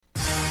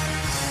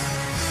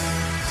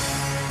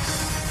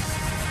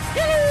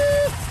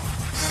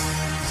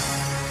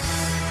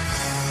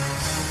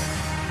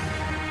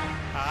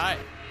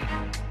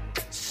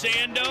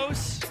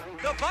Sandos.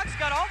 The Bucks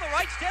got all the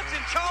right steps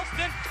in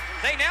Charleston.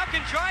 They now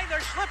can try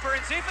their slipper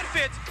and see if it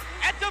fits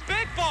at the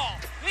big ball.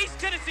 East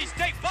Tennessee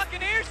State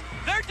Buccaneers,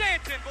 they're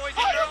dancing, boys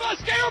and girls.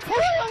 Mascaro,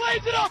 Perea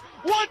lays it up.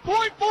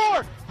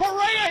 1.4.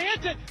 Perea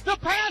hits it. The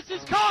pass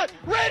is caught.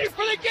 Ready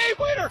for the game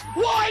winner.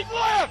 Wide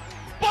left.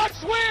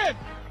 Bucks win.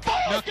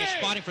 Milk is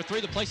spotting for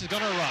three. The place is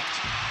going to erupt.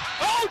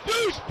 Oh,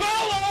 Deuce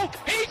Bello.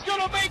 He's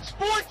going to make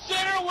Sports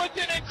Center with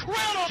an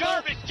incredible.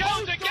 Jarvis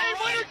Jones, the game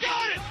winner,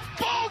 got it.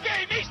 Ball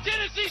game. East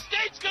Tennessee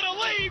State's going to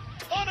leave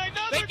on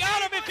another. They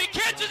got him. If he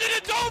catches it,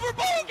 it's over.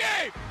 Ball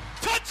game.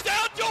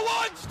 Touchdown,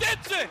 Jawan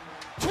Stinson.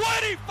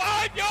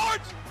 25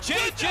 yards.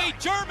 J.J.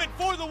 German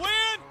for the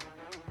win.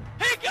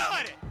 He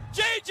got it.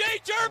 J.J.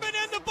 German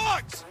and the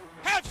Bucks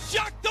have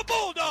shocked the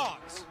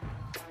Bulldogs.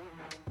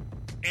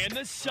 And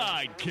the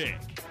sidekick.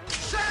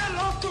 Say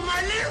hello to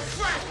my little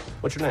friend.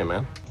 What's your name,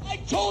 man? I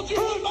told you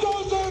it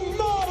doesn't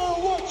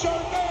matter what your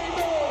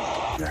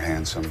name is. You're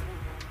handsome.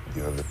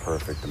 You have the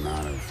perfect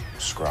amount of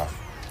scruff,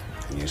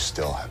 and you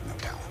still have no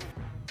talent.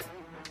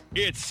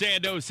 It's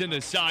Sandos and the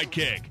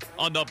sidekick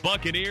on the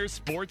Buccaneers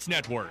Sports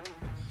Network.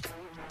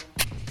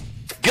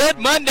 Good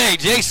Monday,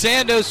 Jay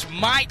Sandos,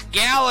 Mike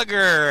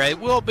Gallagher. It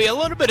will be a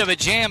little bit of a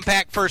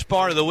jam-packed first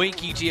part of the week.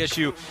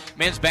 ETSU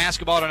men's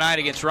basketball tonight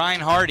against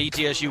Reinhardt.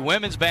 ETSU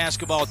women's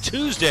basketball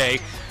Tuesday,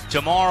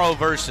 tomorrow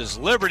versus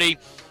Liberty.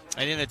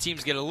 And then the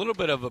teams get a little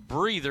bit of a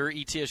breather.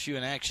 ETSU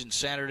in action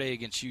Saturday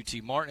against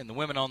UT Martin. And the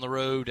women on the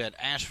road at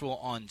Asheville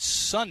on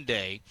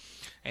Sunday.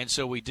 And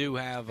so we do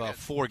have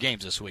 4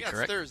 games this week,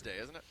 correct? It's Thursday,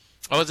 isn't it?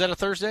 Oh, is that a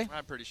Thursday?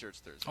 I'm pretty sure it's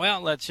Thursday.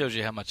 Well, that shows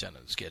you how much I know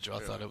the schedule. I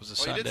thought it was a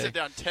Sunday. You did sit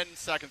down 10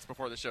 seconds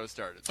before the show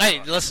started. So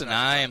Hey, listen,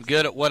 I am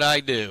good at what I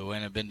do,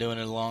 and have been doing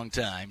it a long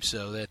time.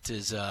 So that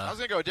is. I was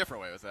going to go a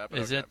different way with that. But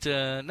is okay.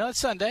 it? No, it's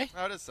Sunday.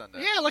 Oh, it is Sunday.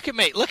 Yeah, look at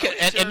me.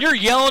 And you're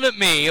yelling at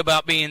me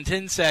about being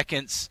 10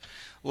 seconds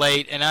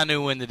late, and I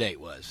knew when the date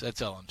was. That's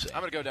all I'm saying.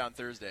 I'm going to go down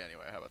Thursday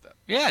anyway. How about that?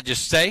 Yeah,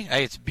 just say,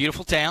 hey, it's a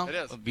beautiful town. It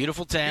is A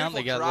beautiful town.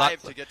 Beautiful They got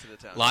drive to get to the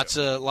town.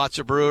 lots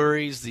of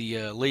breweries.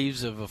 The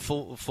leaves have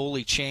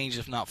fully changed,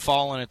 if not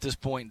fallen, at this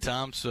point in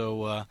time.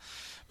 So,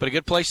 but a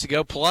good place to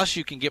go. Plus,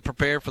 you can get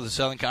prepared for the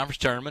Southern Conference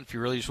tournament if you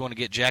really just want to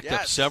get jacked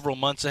up several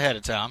months ahead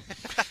of time.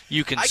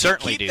 You can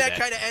certainly do that. I can keep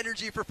that kind of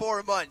energy for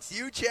 4 months.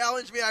 You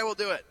challenge me, I will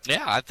do it.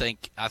 Yeah, I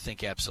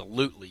think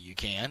absolutely you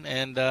can,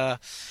 and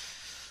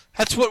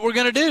that's what we're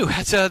going to do.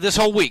 That's this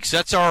whole week. So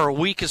that's our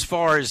week as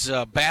far as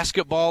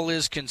basketball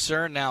is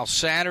concerned. Now,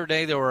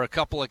 Saturday there were a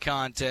couple of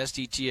contests.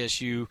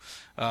 ETSU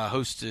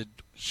hosted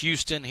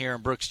Houston here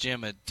in Brooks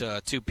Gym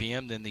at 2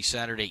 p.m. Then the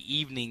Saturday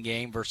evening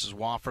game versus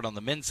Wofford. On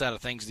the men's side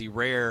of things, the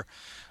rare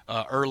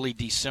early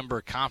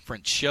December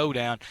conference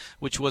showdown,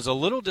 which was a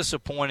little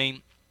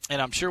disappointing.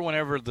 And I'm sure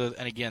whenever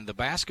the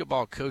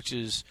basketball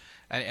coaches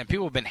and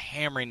people have been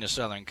hammering the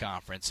Southern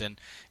Conference, and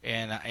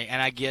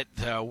I get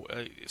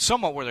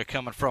somewhat where they're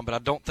coming from, but I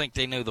don't think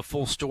they know the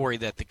full story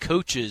that the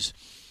coaches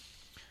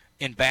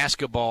in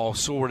basketball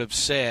sort of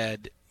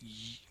said,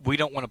 we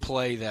don't want to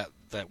play that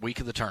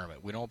week of the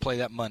tournament. We don't want to play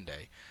that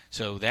Monday.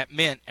 So that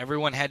meant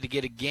everyone had to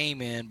get a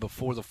game in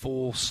before the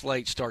full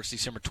slate starts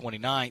December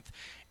 29th.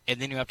 And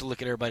then you have to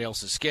look at everybody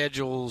else's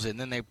schedules, and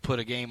then they put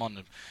a game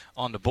on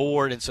the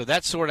board. And so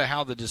that's sort of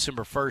how the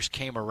December 1st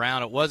came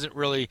around. It wasn't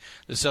really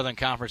the Southern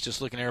Conference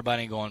just looking at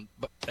everybody and going,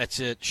 that's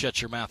it,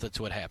 shut your mouth, that's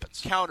what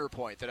happens.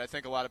 Counterpoint that I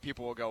think a lot of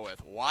people will go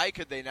with. Why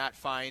could they not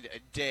find a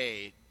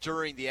day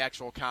during the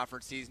actual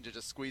conference season to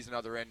just squeeze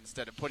another in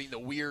instead of putting the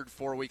weird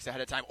 4 weeks ahead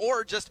of time,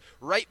 or just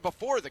right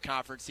before the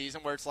conference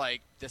season where it's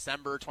like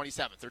December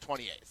 27th or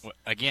 28th? Well,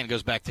 again, it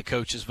goes back to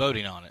coaches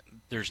voting on it.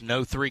 There's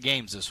no 3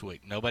 games this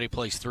week. Nobody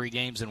plays 3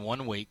 games in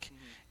 1 week,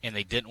 and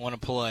they didn't want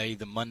to play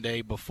the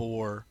Monday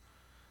before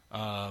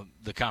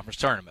the conference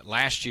tournament.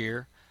 Last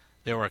year,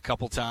 there were a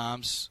couple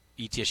times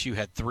ETSU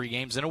had 3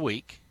 games in a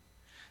week.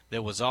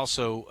 There was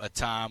also a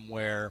time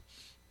where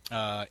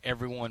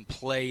everyone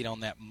played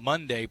on that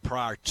Monday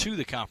prior to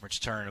the conference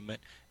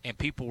tournament, and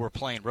people were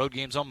playing road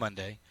games on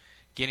Monday,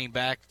 getting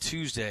back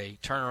Tuesday,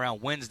 turning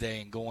around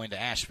Wednesday, and going to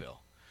Asheville.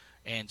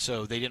 And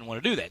so they didn't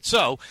want to do that.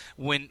 So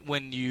when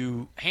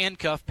you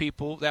handcuff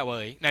people that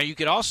way, now you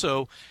could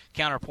also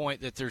counterpoint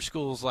that there's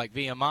schools like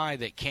VMI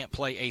that can't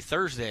play a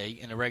Thursday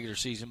in the regular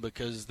season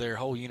because their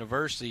whole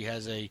university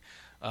has a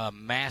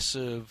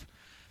massive,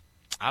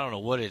 I don't know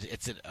what it is,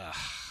 it's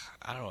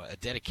a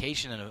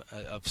dedication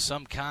of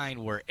some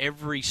kind where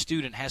every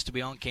student has to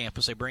be on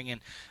campus. They bring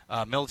in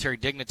military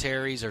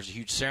dignitaries. There's a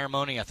huge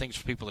ceremony. I think it's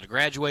for people that are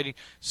graduating.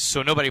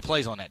 So nobody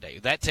plays on that day.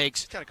 That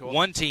takes cool.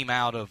 One team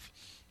out of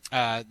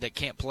that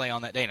can't play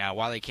on that day. Now,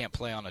 why they can't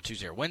play on a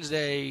Tuesday or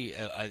Wednesday,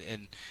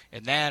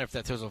 and that if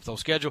that throws off the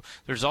schedule.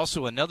 There's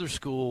also another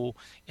school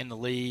in the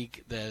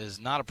league that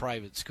is not a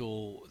private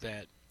school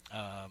that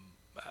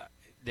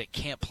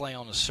can't play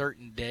on a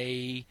certain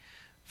day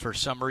for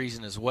some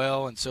reason as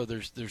well, and so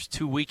there's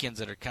 2 weekends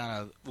that are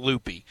kind of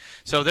loopy.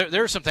 So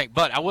there are some things,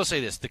 but I will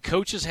say this: the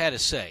coaches had a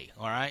say.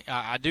 All right,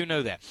 I do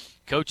know that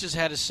coaches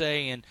had a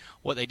say in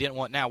what they didn't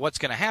want. Now, what's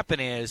going to happen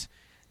is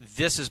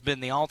this has been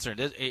the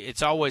alternate.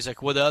 It's always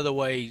like, well, the other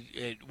way,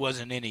 it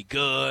wasn't any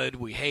good.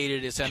 We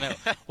hated it.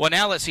 Well,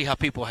 now let's see how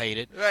people hate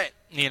it. Right.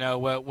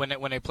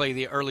 When they play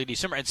the early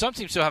December. And some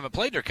teams still haven't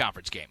played their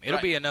conference game. It'll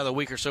be another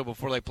week or so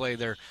before they play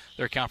their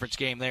conference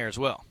game there as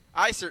well.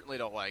 I certainly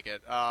don't like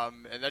it,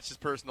 and that's just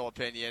personal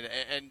opinion.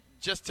 And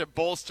just to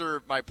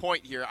bolster my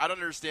point here, I don't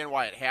understand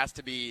why it has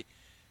to be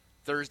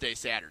Thursday,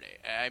 Saturday.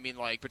 I mean,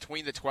 like,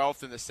 between the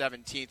 12th and the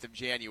 17th of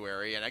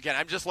January, and again,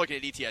 I'm just looking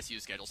at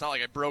ETSU's schedule. It's not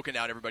like I've broken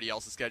down everybody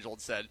else's schedule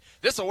and said,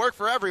 this will work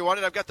for everyone,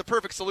 and I've got the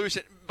perfect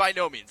solution. By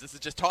no means. This is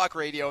just talk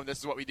radio, and this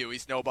is what we do. We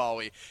snowball,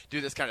 we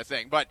do this kind of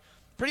thing. But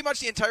pretty much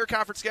the entire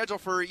conference schedule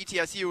for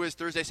ETSU is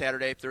Thursday,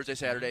 Saturday, Thursday,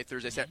 Saturday,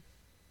 Thursday, Saturday.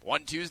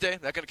 One Tuesday?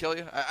 That going to kill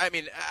you? I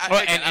mean,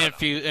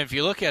 if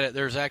you look at it,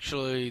 there's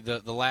actually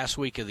the last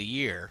week of the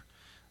year.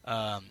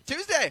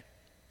 Tuesday.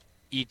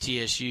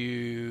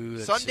 ETSU.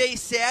 Sunday,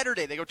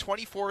 Saturday. They go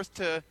 24th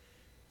to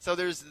 – so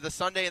there's the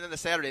Sunday and then the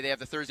Saturday. They have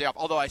the Thursday off,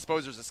 although I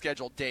suppose there's a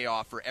scheduled day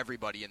off for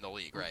everybody in the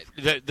league, right?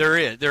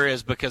 There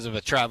is because of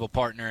a travel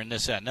partner and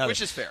this, that, and other.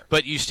 Which is fair.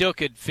 But you still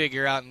could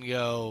figure out and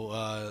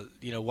go,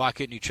 why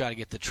couldn't you try to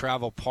get the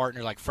travel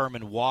partner like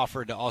Furman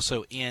Wofford to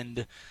also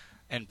end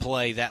and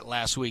play that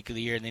last week of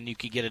the year, and then you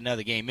could get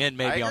another game in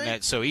maybe on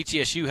that. So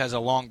ETSU has a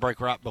long break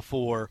right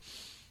before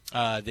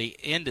the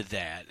end of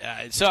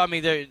that. So, I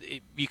mean,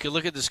 you could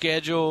look at the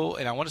schedule,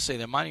 and I want to say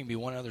there might even be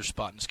one other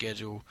spot in the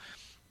schedule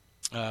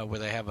where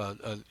they have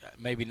a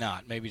maybe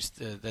not. Maybe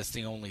that's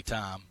the only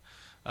time.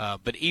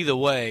 But either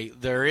way,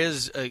 there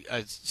is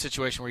a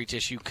situation where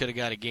ETSU could have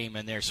got a game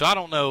in there. So I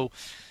don't know,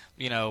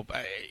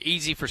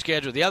 easy for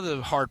schedule. The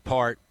other hard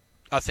part,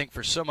 I think,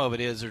 for some of it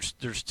is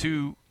there's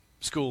two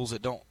schools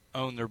that don't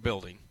own their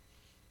building,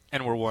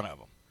 and we're one of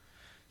them.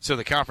 So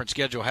the conference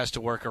schedule has to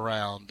work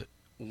around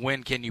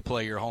when can you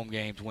play your home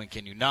games, when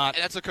can you not.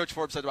 And that's what Coach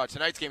Forbes said about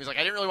tonight's game. He's like,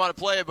 I didn't really want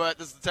to play it, but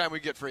this is the time we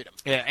get freedom.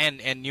 Yeah, and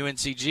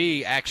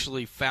UNCG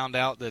actually found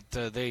out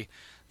that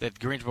that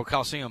Greensboro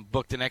Coliseum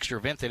booked an extra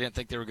event they didn't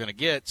think they were going to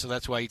get, so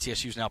that's why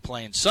ETSU is now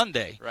playing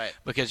Sunday. Right.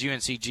 Because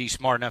UNCG is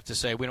smart enough to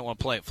say, we don't want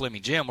to play at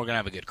Fleming Gym. We're going to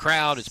have a good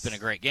crowd. It's been a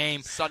great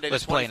game. Sunday,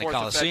 let's play in the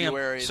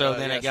Coliseum. So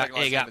then it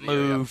got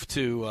moved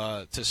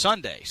to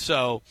Sunday.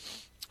 So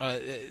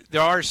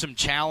there are some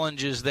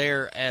challenges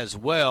there as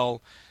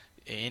well.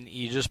 And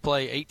you just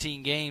play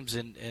 18 games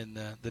in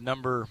the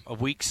number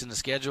of weeks in the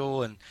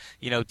schedule. And,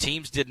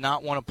 teams did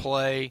not want to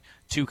play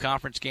 2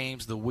 conference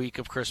games the week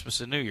of Christmas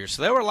and New Year.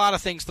 So there were a lot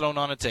of things thrown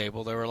on the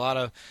table. There were a lot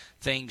of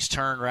things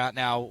turned right.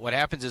 Now, what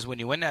happens is when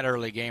you win that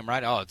early game,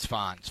 right, it's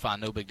fine. It's fine,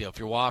 no big deal. If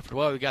you're Wofford,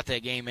 well, we got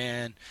that game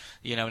in.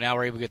 Now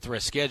we're able to get the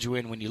rest of the schedule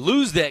in. When you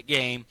lose that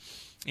game,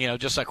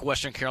 just like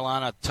Western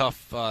Carolina,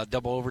 tough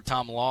double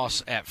overtime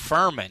loss at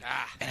Furman,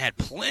 and had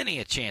plenty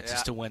of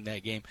chances to win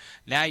that game.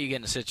 Now you get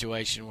in a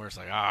situation where it's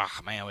like,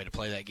 man, we had to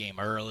play that game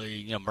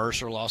early.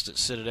 Mercer lost at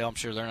Citadel. I'm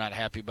sure they're not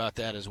happy about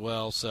that as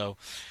well. So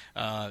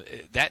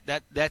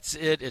that's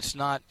it. It's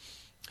not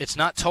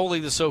totally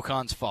the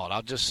SoCon's fault.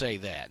 I'll just say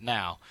that.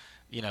 Now,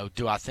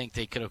 do I think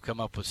they could have come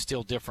up with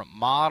still different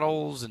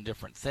models and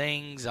different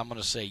things? I'm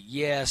going to say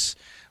yes,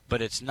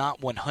 but it's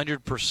not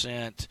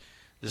 100%.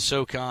 The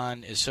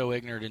SoCon is so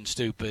ignorant and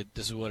stupid.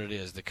 This is what it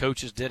is. The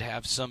coaches did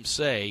have some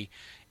say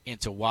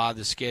into why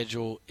the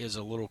schedule is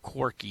a little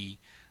quirky,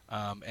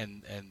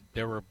 and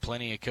there were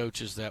plenty of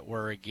coaches that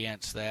were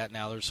against that.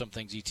 Now, there's some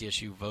things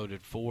ETSU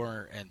voted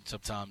for and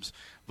sometimes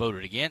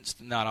voted against.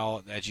 Not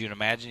all, as you can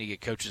imagine, you get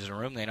coaches in a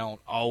room, they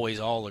don't always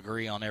all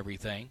agree on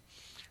everything.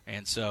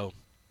 And so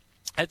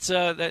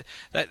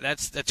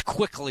that's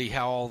quickly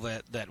how all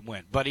that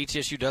went. But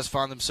ETSU does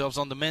find themselves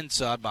on the men's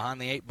side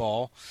behind the 8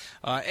 ball.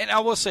 And I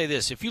will say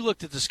this. If you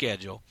looked at the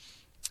schedule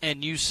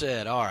and you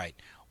said, all right,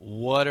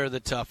 what are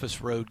the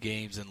toughest road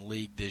games in the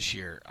league this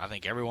year? I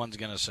think everyone's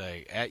going to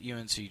say at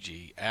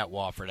UNCG, at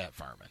Wofford, at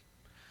Furman.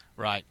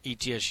 Right?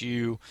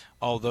 ETSU,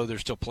 although they're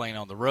still playing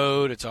on the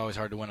road, it's always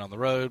hard to win on the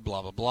road,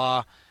 blah, blah,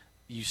 blah.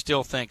 You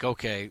still think,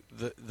 okay,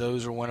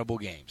 those are winnable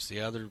games. The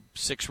other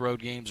 6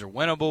 road games are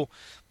winnable.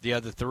 The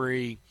other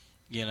 3,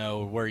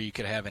 where you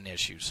could have an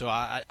issue. So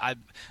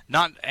I'm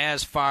not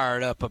as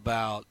fired up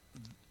about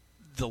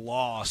the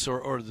loss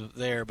or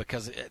there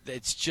because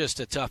it's just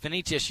a tough. And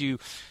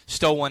ETSU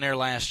stole one there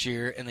last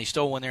year, and they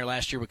stole one there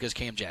last year because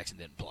Cam Jackson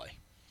didn't play.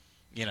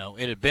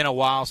 It had been a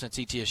while since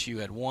ETSU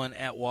had won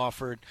at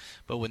Wofford,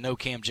 but with no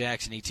Cam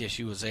Jackson,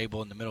 ETSU was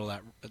able in the middle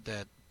of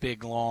that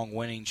big, long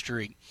winning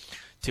streak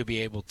to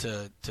be able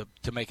to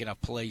make enough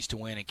plays to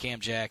win, and Cam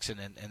Jackson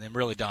and then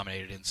really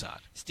dominated inside.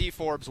 Steve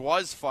Forbes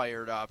was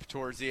fired up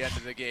towards the end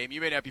of the game.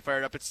 You may not be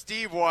fired up, but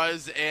Steve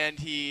was, and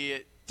he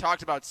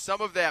talked about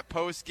some of that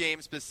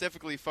post-game,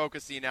 specifically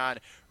focusing on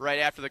right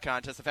after the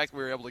contest. The fact that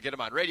we were able to get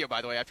him on radio,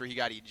 by the way, after he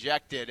got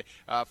ejected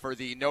for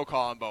the no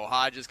call on Bo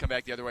Hodges, come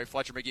back the other way.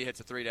 Fletcher McGee hits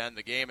a 3 to end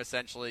the game,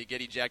 essentially,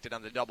 get ejected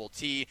on the double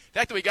T. The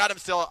fact that we got him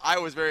still, I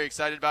was very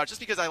excited about, just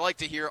because I like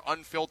to hear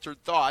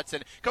unfiltered thoughts.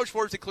 And Coach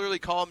Forbes had clearly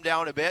calmed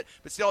down a bit,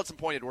 but still had some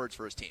pointed words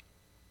for his team.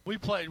 We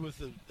played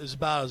with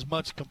about as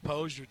much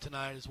composure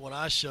tonight as what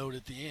I showed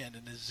at the end,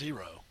 and it's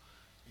 0.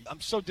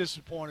 I'm so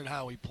disappointed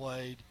how we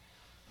played.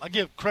 I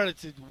give credit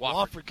to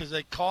Wofford because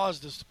they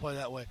caused us to play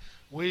that way.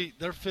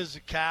 Their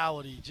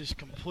physicality just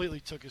completely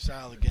took us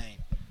out of the game.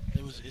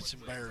 It's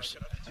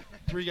embarrassing.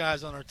 3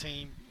 guys on our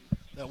team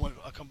that went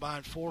a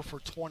combined 4 for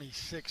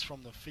 26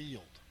 from the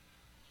field,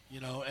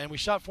 and we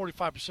shot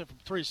 45% from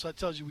 3, so that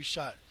tells you we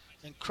shot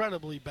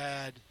incredibly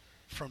bad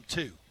from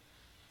 2.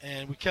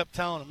 And we kept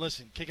telling them,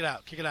 listen, kick it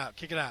out, kick it out,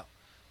 kick it out.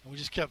 And we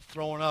just kept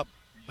throwing up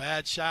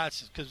bad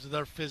shots because of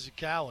their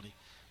physicality.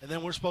 And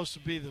then we're supposed to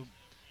be the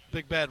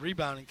big bad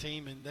rebounding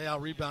team, and they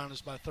out-rebounded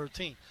us by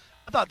 13.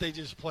 I thought they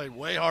just played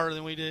way harder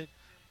than we did,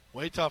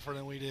 way tougher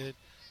than we did.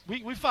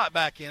 We fought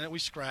back in it. We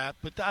scrapped,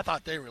 but I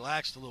thought they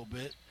relaxed a little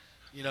bit.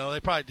 They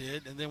probably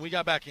did. And then we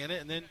got back in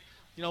it, and then,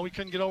 we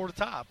couldn't get over the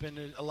top.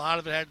 And a lot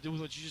of it had to do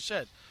with what you just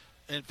said,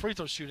 and free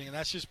throw shooting. And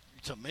that's just,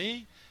 to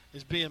me,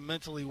 is being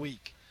mentally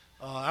weak.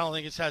 I don't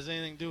think it has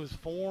anything to do with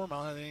form. I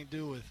don't have anything to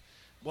do with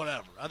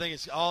whatever. I think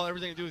it's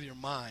everything to do with your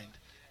mind.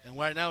 And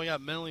right now we got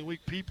mentally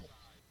weak people.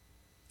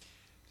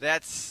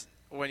 That's,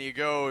 when you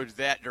go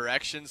that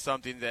direction,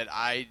 something that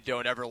I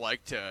don't ever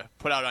like to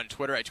put out on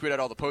Twitter. I tweet out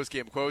all the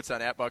post-game quotes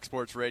on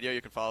 @BuckSportsRadio.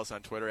 You can follow us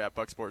on Twitter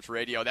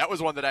 @BuckSportsRadio. That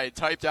was one that I had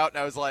typed out, and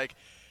I was like,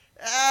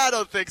 I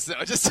don't think so.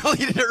 Just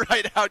deleted it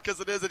right out because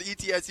it is an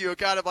ETSU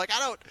account. I'm like, I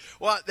don't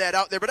want that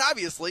out there. But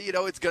obviously,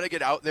 it's going to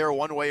get out there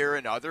one way or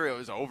another. It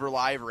was over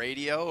live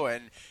radio,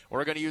 and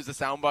we're going to use the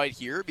soundbite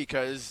here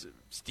because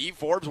Steve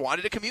Forbes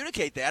wanted to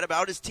communicate that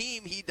about his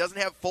team. He doesn't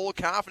have full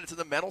confidence in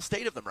the mental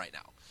state of them right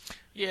now.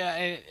 Yeah,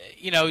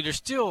 and, there's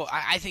still –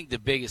 I think the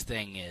biggest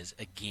thing is,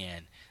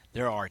 again,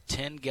 there are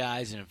 10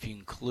 guys, and if you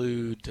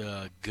include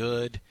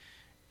Good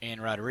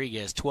and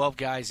Rodriguez, 12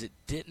 guys that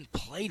didn't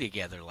play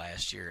together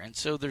last year. And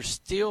so there's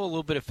still a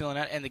little bit of filling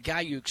out. And the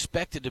guy you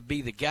expected to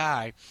be the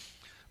guy,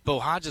 Bo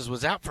Hodges,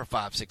 was out for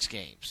 5-6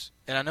 games.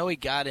 And I know he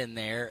got in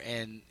there,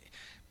 and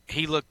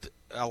he looked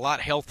a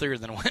lot healthier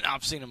than when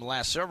I've seen him the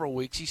last several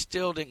weeks. He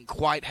still didn't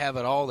quite have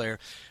it all there,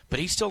 but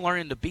he's still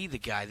learning to be the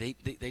guy.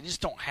 They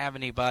just don't have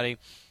anybody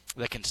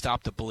that can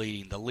stop the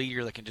bleeding, the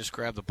leader that can just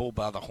grab the bull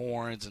by the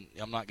horns, and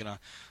I'm not going to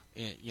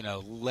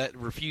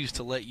refuse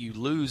to let you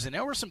lose. And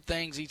there were some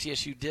things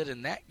ETSU did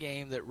in that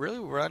game that really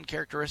were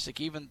uncharacteristic,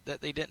 even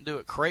that they didn't do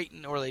at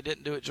Creighton or they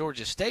didn't do at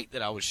Georgia State,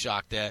 that I was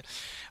shocked at.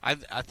 I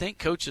think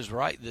Coach is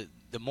right.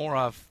 The more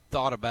I've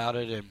thought about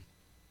it, and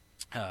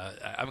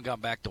I haven't gone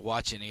back to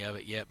watch any of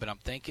it yet, but I'm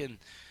thinking,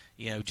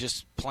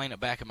 just playing it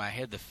back in my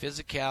head, the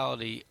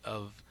physicality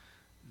of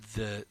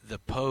the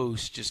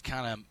post just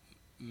kind of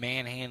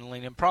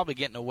manhandling and probably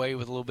getting away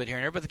with a little bit here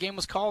and there, but the game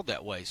was called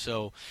that way.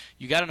 So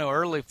you got to know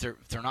early if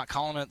they're not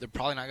calling it, they're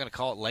probably not going to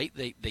call it late.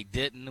 They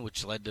didn't,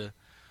 which led to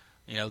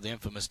the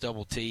infamous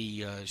double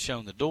T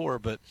showing the door.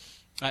 But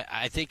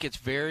I think it's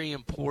very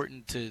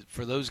important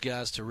for those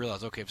guys to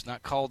realize, okay, if it's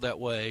not called that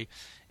way,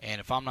 and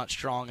if I'm not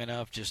strong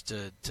enough just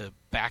to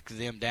back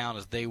them down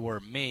as they were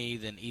me,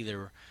 then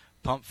either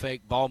pump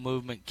fake, ball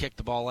movement, kick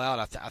the ball out.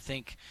 I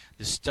think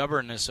the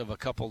stubbornness of a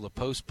couple of the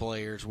post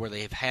players where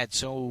they have had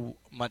so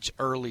much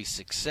early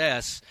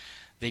success,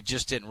 they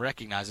just didn't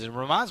recognize it. It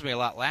reminds me a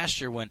lot last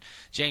year when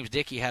James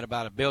Dickey had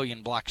about 1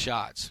 billion block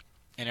shots.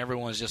 And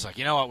everyone's just like,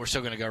 you know what, we're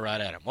still going to go right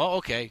at him. Well,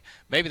 okay,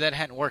 maybe that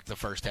hadn't worked the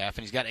first half,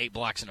 and he's got 8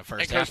 blocks in the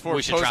first half.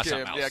 We should try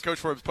something else. Yeah, Coach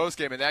Forbes'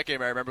 postgame in that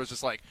game, I remember, was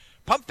just like,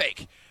 pump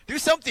fake. Do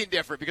something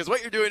different because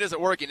what you're doing isn't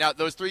working. Now,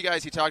 those 3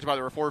 guys he talked about,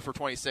 they were 4 for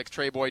 26.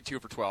 Trey Boyd,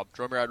 2 for 12.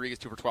 Jerome Rodriguez,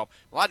 2 for 12.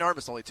 Lawton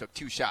Armas only took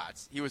 2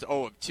 shots. He was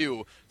 0 of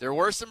 2. There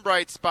were some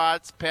bright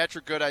spots.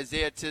 Patrick Good,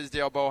 Isaiah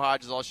Tisdale, Bo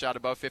Hodges all shot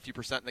above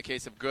 50% in the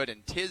case of Good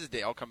and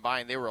Tisdale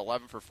combined. They were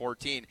 11 for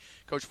 14.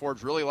 Coach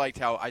Forbes really liked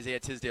how Isaiah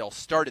Tisdale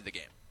started the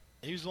game.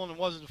 He was the one that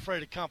wasn't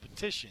afraid of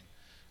competition.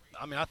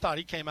 I mean, I thought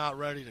he came out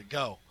ready to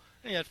go.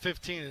 He had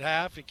 15 at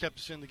half. He kept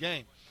us in the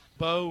game.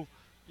 Bo,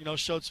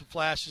 showed some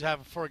flashes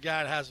for a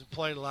guy that hasn't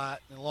played a lot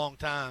in a long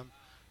time.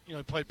 He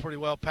played pretty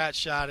well. Pat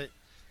shot it,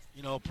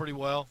 pretty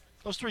well.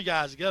 Those 3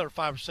 guys together,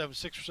 5 for 7,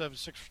 6 for 7,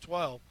 6 for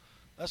 12.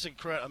 That's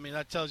incredible. I mean,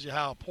 that tells you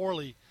how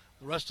poorly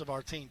the rest of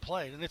our team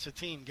played, and it's a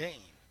team game.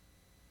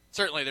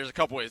 Certainly there's a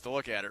couple ways to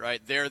look at it,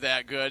 right? They're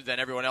that good, then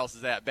everyone else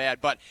is that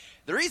bad. But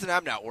the reason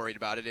I'm not worried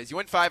about it is you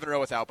went 5 in a row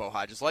without Bo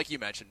Hodges. Like you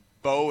mentioned,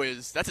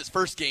 that's his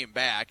first game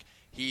back.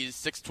 He's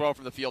 6-12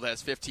 from the field,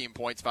 has 15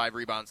 points, 5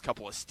 rebounds,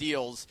 couple of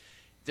steals.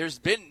 There's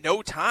been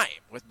no time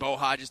with Bo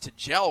Hodges to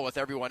gel with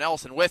everyone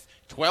else. And with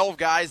 12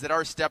 guys that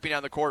are stepping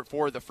on the court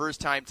for the first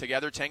time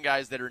together, 10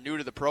 guys that are new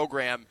to the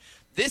program,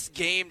 this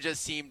game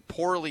just seemed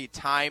poorly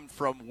timed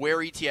from where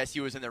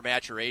ETSU is in their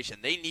maturation.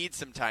 They need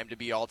some time to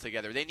be all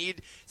together. They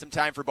need some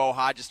time for Bo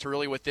Hodges to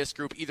really, with this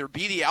group, either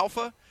be the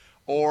alpha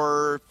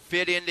or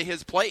fit into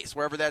his place,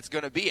 wherever that's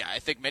going to be. I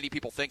think many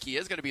people think he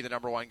is going to be the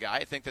number 1 guy.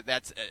 I think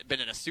that's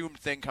been an assumed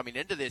thing coming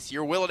into this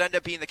year. Will it end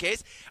up being the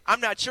case? I'm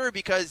not sure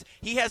because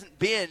he hasn't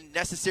been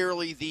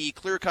necessarily the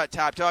clear-cut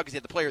top dog because he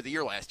had the player of the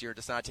year last year,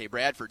 DeSante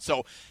Bradford.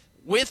 So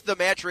with the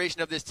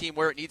maturation of this team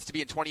where it needs to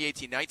be in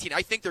 2018-19,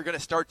 I think they're going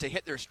to start to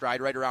hit their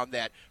stride right around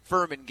that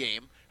Furman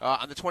game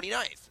on the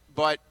 29th.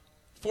 But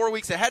 4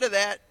 weeks ahead of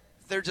that,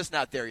 they're just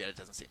not there yet, it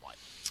doesn't seem like.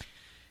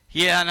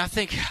 Yeah, and I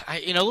think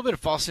a little bit of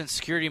false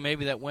insecurity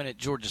maybe that win at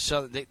Georgia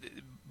Southern.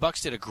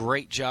 Bucks did a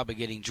great job of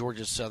getting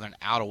Georgia Southern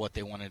out of what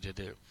they wanted to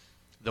do.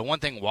 The one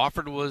thing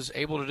Wofford was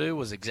able to do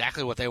was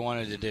exactly what they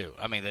wanted to do.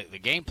 I mean, the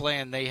game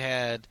plan they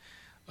had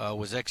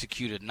was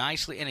executed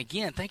nicely. And,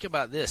 again, think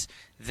about this.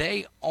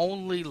 They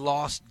only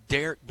lost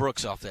Derek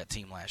Brooks off that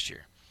team last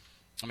year.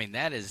 I mean,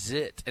 that is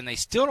it. And they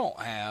still don't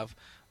have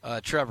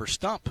Trevor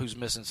Stump, who's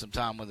missing some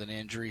time with an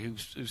injury,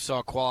 who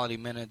saw quality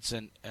minutes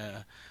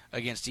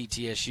against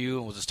ETSU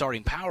and was a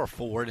starting power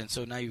forward. And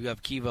so now you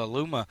have Kiva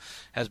Aluma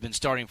has been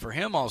starting for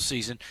him all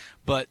season.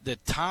 But the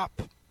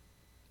top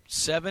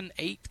 7,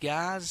 8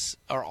 guys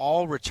are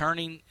all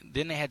returning.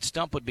 Then they had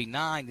Stump would be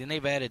 9. Then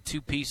they've added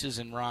 2 pieces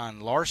in Ryan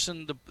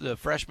Larson, the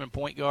freshman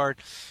point guard,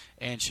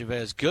 and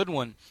Chavez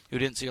Goodwin, who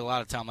didn't see a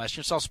lot of time last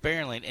year, saw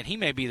sparingly, and he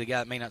may be the guy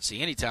that may not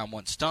see any time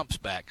once Stump's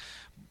back.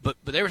 But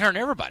they return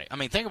everybody. I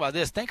mean, think about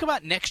this. Think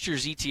about next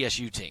year's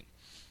ETSU team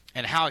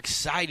and how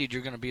excited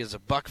you're going to be as a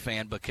Buck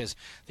fan, because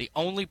the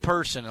only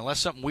person, unless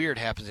something weird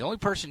happens, the only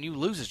person you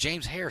lose is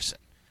James Harrison.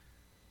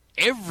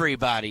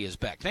 Everybody is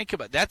back. Think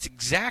about it. That's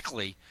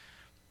exactly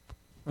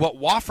what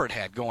Wofford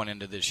had going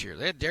into this year.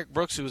 They had Derek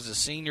Brooks, who was a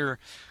senior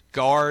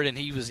guard, and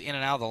he was in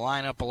and out of the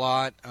lineup a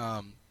lot.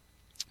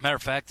 Matter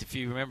of fact, if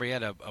you remember, he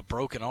had a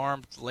broken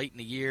arm late in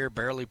the year,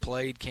 barely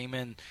played, came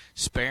in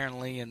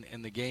sparingly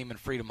in the game in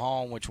Freedom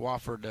Hall, in which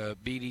Wofford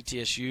beat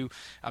ETSU.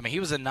 I mean, he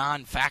was a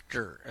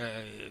non-factor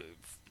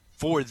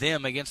for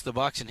them against the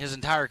Bucks in his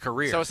entire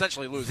career. So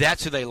essentially losing.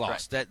 That's who they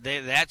lost. Right.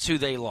 That's who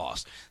they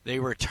lost. They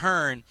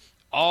returned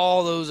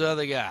all those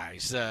other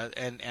guys,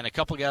 and a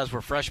couple guys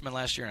were freshmen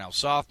last year, now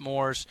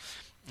sophomores,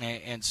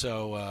 and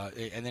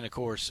then of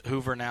course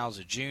Hoover now is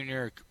a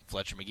junior.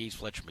 Fletcher McGee's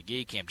Fletcher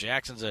McGee. Cam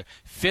Jackson's a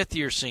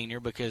 5th-year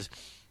senior because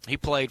he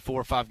played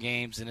 4 or 5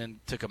 games and then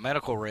took a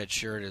medical red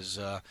shirt as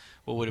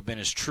what would have been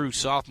his true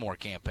sophomore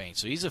campaign.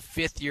 So he's a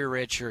 5th-year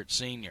red shirt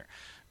senior.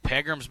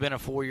 Pegram's been a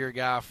 4-year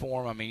guy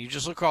for him. I mean, you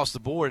just look across the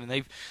board, and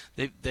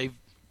they've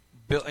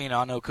built. You know,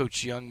 I know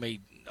Coach Young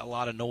made a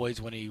lot of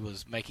noise when he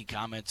was making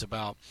comments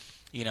about.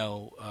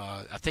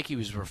 I think he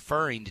was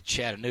referring to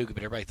Chattanooga,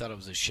 but everybody thought it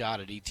was a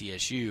shot at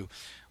ETSU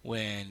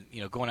when,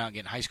 going out and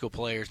getting high school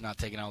players, not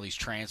taking all these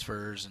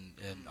transfers and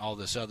all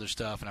this other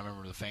stuff. And I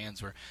remember the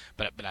fans were –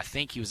 but I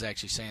think he was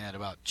actually saying that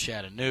about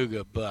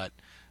Chattanooga. But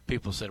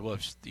people said, well,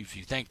 if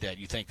you think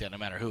that no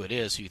matter who it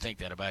is. So you think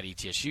that about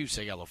ETSU, so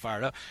they got a little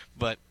fired up.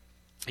 But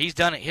he's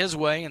done it his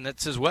way, and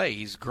that's his way.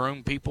 He's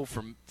groomed people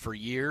for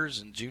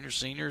years and junior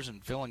seniors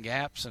and filling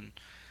gaps, and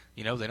 –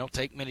 they don't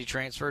take many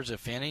transfers,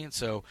 if any, and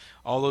so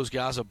all those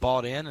guys have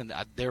bought in, and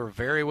they were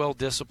very well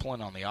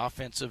disciplined on the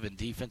offensive and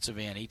defensive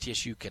end.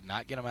 ETSU could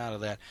not get them out of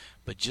that.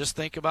 But just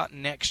think about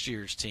next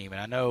year's team, and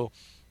I know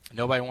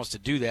nobody wants to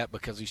do that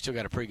because we still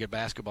got a pretty good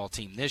basketball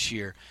team this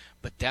year,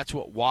 but that's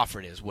what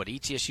Wofford is. What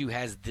ETSU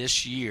has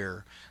this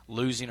year,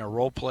 losing a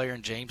role player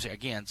in James,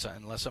 again, so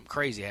unless something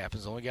crazy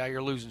happens, the only guy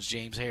you're losing is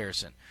James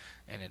Harrison.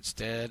 And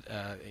instead,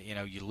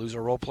 you lose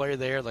a role player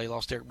there. They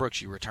lost Derek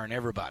Brooks. You return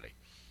everybody.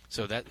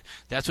 So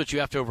that's what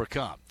you have to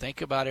overcome. Think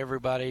about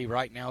everybody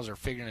right now as they're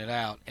figuring it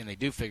out, and they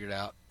do figure it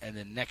out, and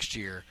then next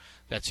year,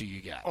 that's who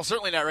you got. Well,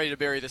 certainly not ready to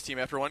bury this team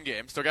after one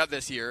game. Still got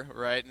this year,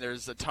 right? And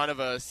there's a ton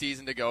of a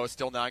season to go,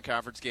 still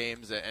non-conference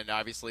games, and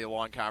obviously a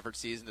long conference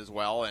season as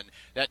well. And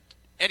that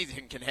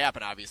anything can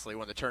happen, obviously,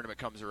 when the tournament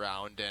comes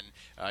around. And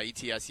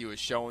ETSU has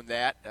shown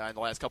that in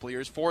the last couple of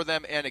years for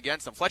them and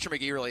against them. Fletcher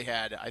McGee really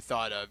had, I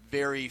thought, a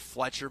very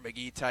Fletcher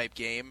McGee-type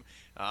game.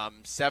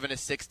 7 of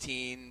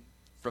 16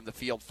 from the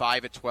field,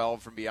 5 of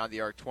 12 from beyond the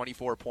arc,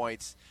 24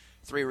 points,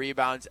 3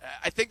 rebounds.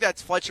 I think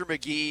that's Fletcher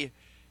McGee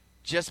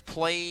just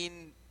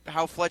playing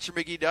how Fletcher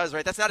McGee does,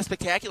 right? That's not a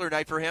spectacular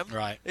night for him.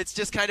 Right. It's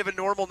just kind of a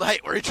normal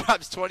night where he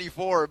drops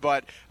 24,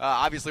 but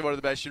obviously one of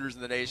the best shooters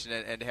in the nation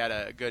and had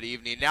a good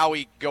evening. Now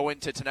we go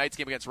into tonight's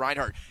game against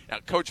Reinhardt. Now,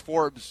 Coach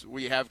Forbes,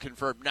 we have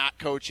confirmed not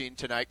coaching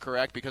tonight,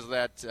 correct, because of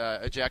that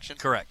ejection?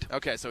 Correct.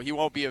 Okay, so he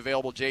won't be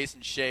available. Jason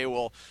Shea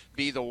will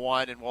be the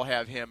one, and we'll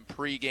have him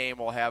pregame.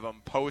 We'll have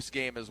him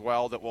postgame as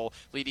well that will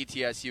lead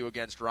ETSU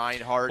against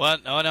Reinhardt. Well,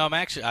 no, I'm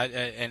actually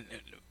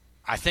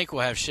I think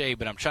we'll have Shea,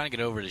 but I'm trying to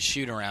get over to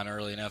shoot around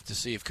early enough to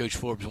see if Coach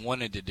Forbes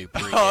wanted to do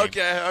pregame.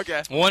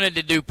 Okay. Wanted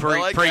to do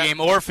pregame,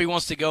 or if he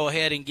wants to go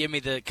ahead and give me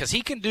because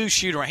he can do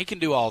shoot around. He can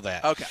do all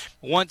that. Okay.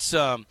 Once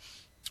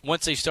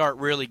they start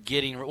really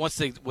getting, what's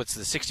the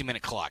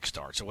 60-minute clock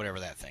starts or whatever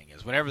that thing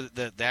is, whenever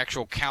the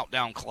actual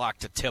countdown clock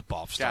to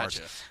tip-off starts,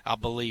 Gotcha. I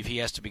believe he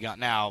has to be gone.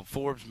 Now,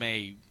 Forbes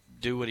may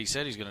do what he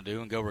said he's going to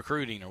do and go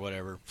recruiting or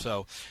whatever.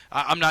 So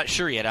I'm not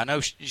sure yet. I know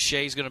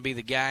Shea's going to be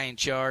the guy in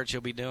charge. He'll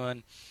be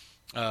doing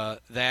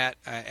that,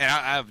 and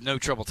I have no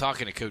trouble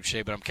talking to Coach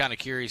Shea, but I'm kind of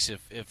curious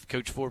if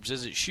Coach Forbes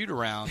is at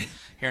shoot-around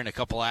here in a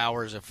couple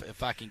hours,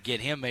 if I can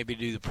get him maybe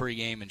to do the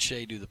pregame and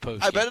Shea do the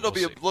postgame. I bet it'll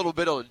be a little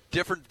bit of a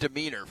different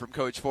demeanor from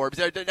Coach Forbes.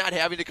 They're not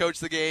having to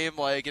coach the game,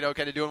 kind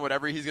of doing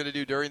whatever he's going to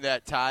do during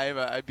that time.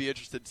 I'd be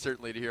interested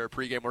certainly to hear a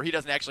pregame where he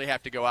doesn't actually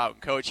have to go out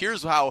and coach.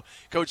 Here's how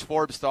Coach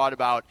Forbes thought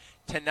about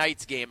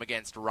tonight's game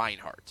against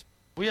Reinhardt.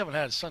 We haven't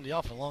had a Sunday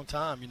off in a long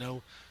time,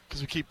 because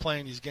we keep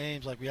playing these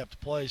games like we have to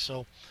play,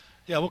 so –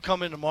 yeah, we'll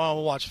come in tomorrow,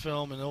 we'll watch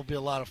film, and there'll be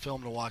a lot of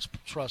film to watch,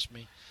 trust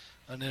me.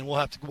 and then we'll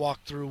have to walk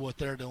through what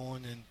they're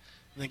doing and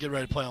then get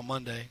ready to play on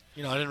Monday.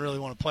 I didn't really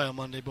want to play on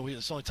Monday, but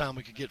it's the only time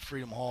we could get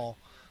Freedom Hall.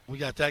 We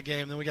got that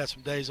game, then we got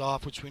some days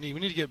off, which we need. We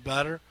need to get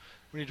better.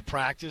 We need to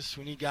practice.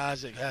 We need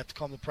guys that have to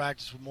come to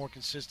practice with more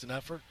consistent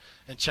effort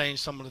and change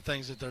some of the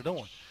things that they're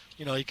doing.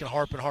 You can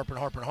harp,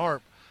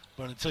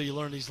 but until you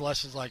learn these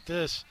lessons like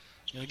this,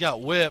 you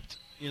got whipped,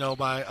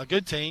 by a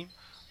good team,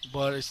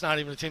 but it's not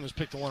even a team that's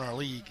picked to win our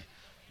league,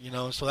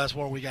 so that's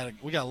where we got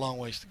a long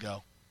ways to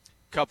go.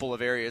 Couple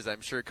of areas I'm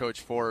sure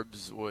Coach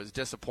Forbes was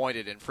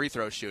disappointed in free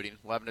throw shooting,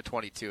 11 to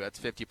 22. That's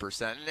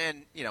 50%.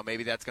 And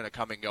maybe that's going to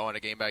come and go on a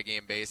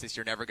game-by-game basis.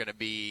 You're never going to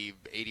be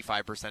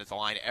 85% at the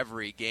line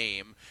every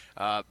game.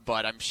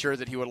 But I'm sure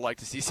that he would like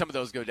to see some of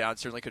those go down.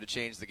 Certainly could have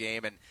changed the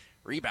game. And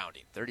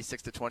rebounding,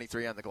 36 to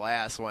 23 on the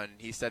glass when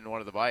he said in one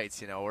of the bites,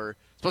 we're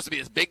supposed to be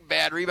this big,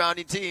 bad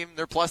rebounding team.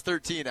 They're plus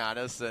 13 on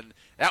us. And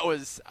that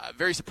was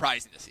very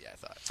surprising to see, I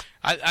thought.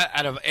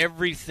 Out of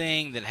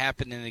everything that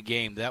happened in the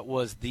game, that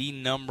was the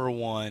number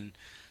one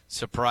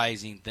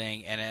surprising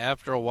thing. And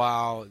after a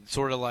while,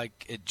 sort of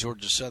like at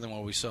Georgia Southern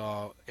where we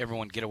saw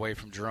everyone get away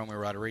from Jerome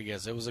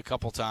Rodriguez, there was a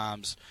couple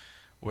times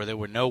where there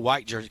were no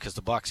white jerseys because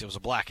the Bucks, it was a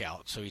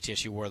blackout, so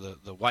ETSU wore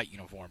the white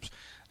uniforms.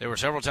 There were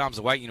several times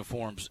the white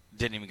uniforms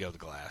didn't even go to the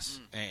glass.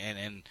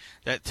 And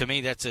that, to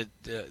me, that's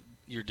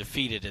you're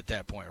defeated at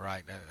that point,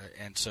 right?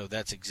 And so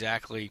that's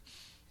exactly –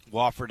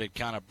 Wofford had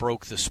kind of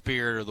broke the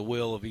spirit or the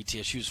will of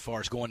ETSU as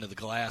far as going to the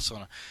glass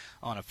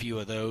on a few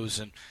of those.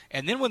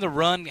 And then when the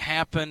run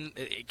happened,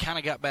 it kind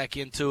of got back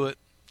into it,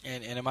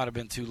 and it might have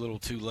been too little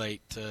too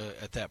late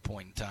at that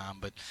point in time.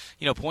 But,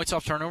 points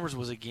off turnovers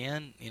was,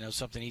 again,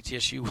 something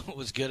ETSU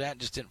was good at,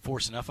 just didn't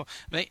force enough of.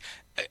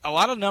 A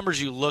lot of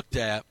numbers you looked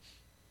at,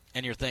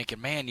 and you're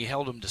thinking, man, you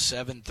held them to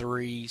 7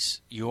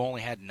 threes. You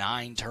only had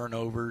 9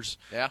 turnovers.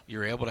 Yeah. You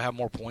were able to have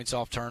more points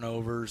off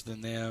turnovers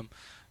than them.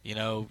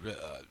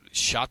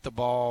 Shot the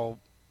ball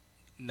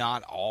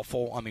not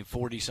awful.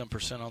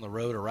 40-some% on the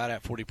road, or right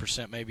at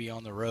 40% maybe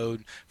on the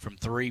road from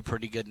 3,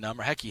 pretty good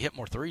number. Heck, you hit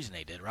more threes than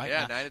they did, right?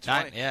 Yeah, 9 to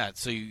 20. Yeah,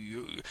 so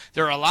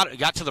there are a lot.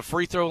 Got to the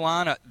free throw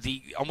line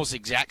the almost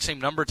exact same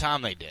number of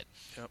time they did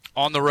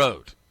on the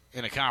road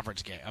in a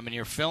conference game.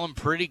 You're feeling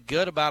pretty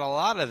good about a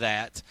lot of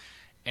that.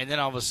 And then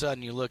all of a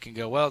sudden you look and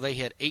go, well, they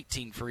hit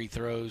 18 free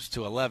throws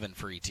to 11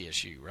 for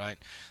ETSU, right?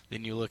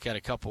 Then you look at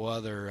a couple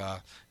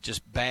other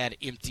just bad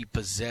empty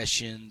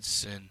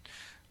possessions and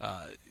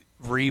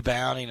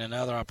rebounding,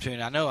 another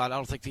opportunity. I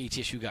don't think the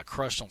ETSU got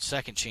crushed on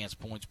second chance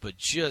points, but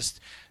just,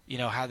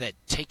 how that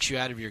takes you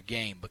out of your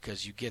game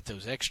because you get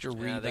those extra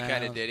rebounds. Yeah, they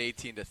kind of did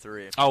 18 to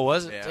 3. Oh,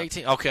 was it? Yeah.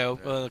 18? Okay. Yeah.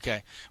 Well,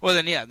 okay.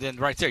 Well, then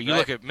right there. You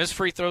look at missed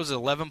free throws,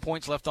 11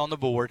 points left on the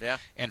board,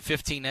 and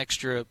 15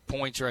 extra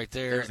points right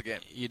there. There's the game.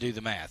 You do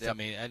the math.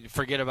 Yep.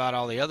 Forget about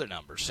all the other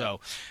numbers. So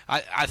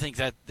I think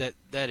that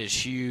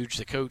is huge.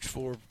 The Coach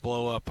Forbes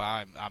blow-up,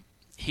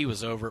 he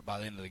was over it by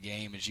the end of the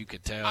game, as you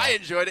could tell. I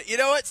enjoyed it. You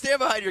know what? Stand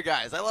behind your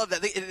guys. I love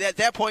that. At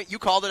that point, you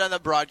called it on the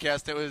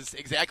broadcast. It was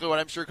exactly what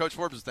I'm sure Coach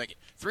Forbes was thinking.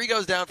 3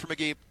 goes down for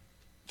McGee,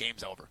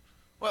 game's over.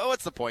 Well,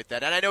 what's the point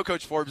then? And I know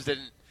Coach Forbes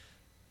didn't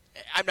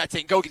 – I'm not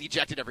saying go get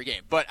ejected every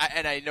game,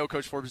 and I know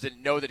Coach Forbes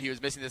didn't know that he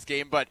was missing this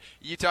game, but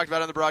you talked about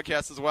it on the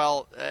broadcast as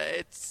well.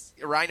 It's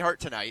Reinhardt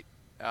tonight.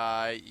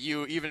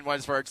 You even went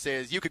as far as to say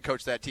as you could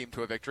coach that team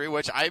to a victory,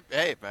 which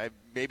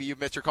maybe you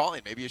missed your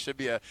calling. Maybe you should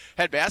be a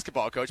head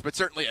basketball coach, but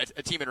certainly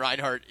a team in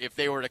Reinhardt, if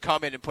they were to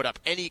come in and put up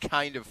any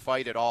kind of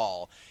fight at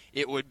all,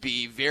 it would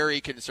be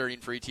very concerning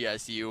for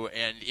ETSU.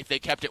 And if they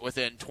kept it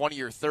within 20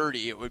 or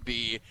 30, it would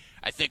be,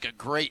 I think, a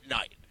great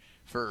night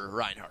for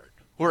Reinhardt.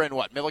 We're in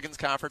what, Milligan's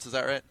conference, is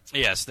that right?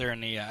 Yes, they're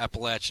in the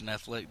Appalachian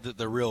Athletic,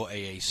 the real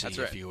AAC, That's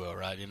right. If you will,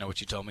 right? You know what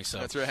you told me. So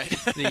that's right.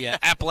 The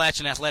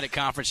Appalachian Athletic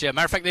Conference. Yeah,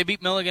 matter of fact, they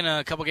beat Milligan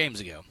a couple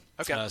games ago.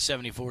 Okay.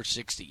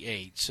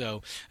 74-68.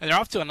 So, and they're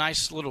off to a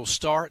nice little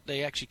start.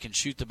 They actually can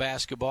shoot the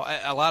basketball.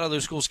 A lot of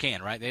those schools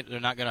can, right? They're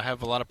not going to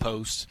have a lot of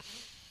posts.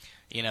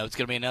 It's going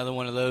to be another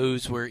one of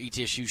those where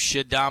ETSU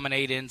should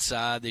dominate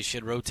inside. They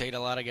should rotate a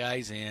lot of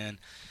guys in.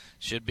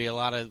 Should be a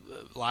lot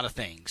of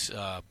things.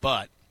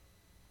 But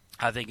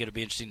I think it'll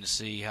be interesting to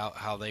see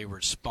how they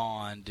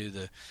respond. Do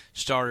the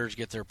starters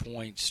get their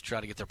points,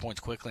 try to get their points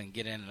quickly and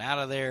get in and out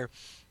of there,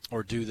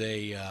 or do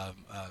they,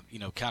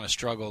 kind of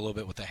struggle a little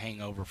bit with the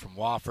hangover from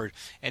Wofford?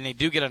 And they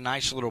do get a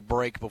nice little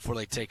break before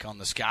they take on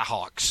the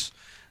Skyhawks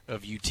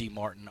of UT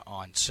Martin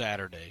on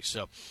Saturday.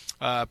 So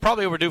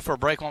probably overdue for a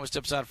break. Why don't we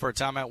step aside for a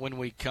timeout? When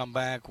we come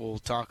back, we'll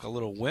talk a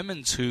little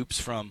women's hoops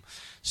from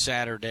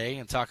Saturday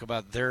and talk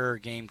about their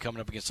game coming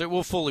up against.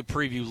 We'll fully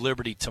preview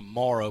Liberty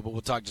tomorrow, but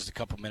we'll talk just a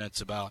couple minutes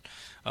about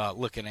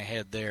looking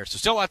ahead there. So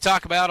still a lot to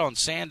talk about on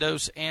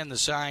Sandos and the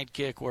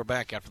Sidekick. We're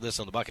back after this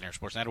on the Buccaneer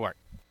Sports Network.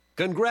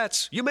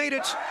 Congrats, you made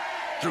it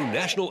through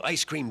National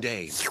Ice Cream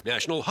Day,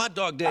 National Hot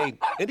Dog Day,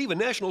 and even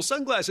National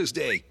Sunglasses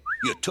Day.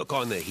 You took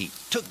on the heat,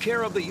 took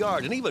care of the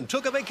yard, and even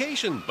took a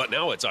vacation. But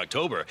now it's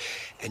October,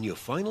 and you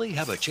finally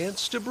have a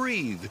chance to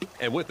breathe.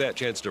 And with that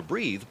chance to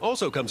breathe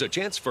also comes a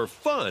chance for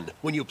fun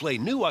when you play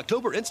new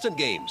October Instant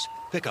Games.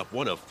 Pick up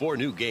one of 4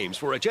 new games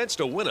for a chance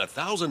to win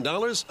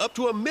 $1,000 up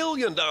to $1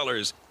 million.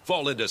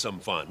 Fall into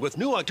some fun with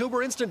new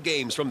October Instant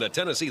Games from the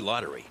Tennessee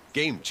Lottery.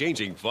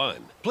 Game-changing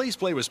fun. Please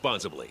play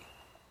responsibly.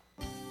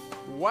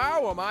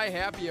 Wow, am I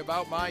happy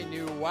about my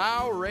new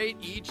Wow Rate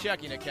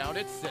e-checking account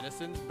at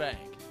Citizens Bank.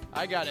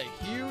 I got a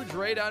huge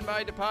rate on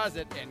my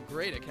deposit and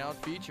great account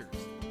features.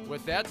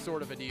 With that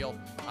sort of a deal,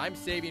 I'm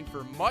saving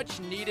for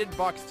much-needed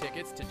Bucks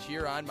tickets to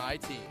cheer on my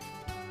team.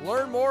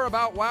 Learn more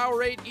about Wow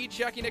Rate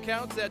e-checking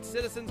accounts at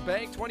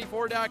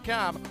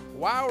citizensbank24.com.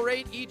 Wow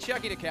Rate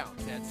e-checking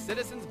accounts at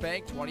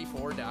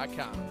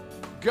citizensbank24.com.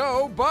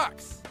 Go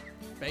Bucks!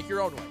 Bank your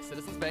own way.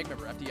 Citizens Bank,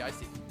 member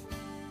FDIC.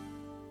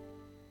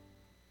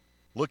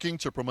 Looking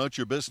to promote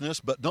your business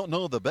but don't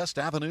know the best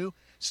avenue?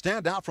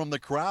 Stand out from the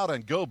crowd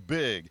and go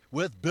big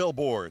with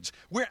billboards.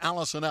 We're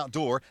Allison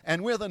Outdoor,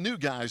 and we're the new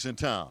guys in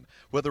town.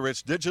 Whether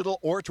it's digital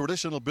or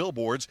traditional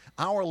billboards,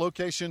 our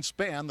locations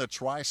span the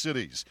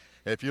Tri-Cities.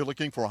 If you're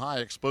looking for high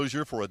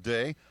exposure for a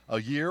day,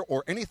 a year,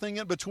 or anything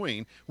in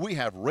between, we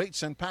have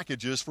rates and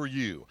packages for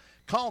you.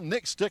 Call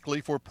Nick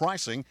Stickley for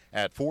pricing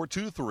at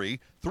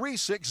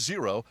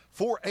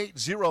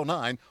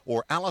 423-360-4809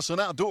 or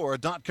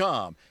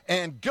AllisonOutdoor.com.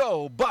 And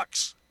go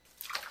Bucks!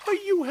 Are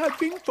you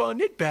having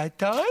fun at bath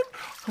time?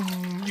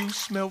 You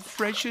smell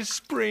fresh as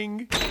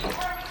spring.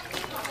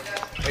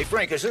 Hey,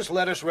 Frank, is this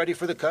lettuce ready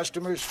for the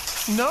customers?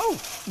 No,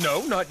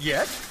 not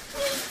yet.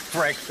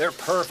 Frank, they're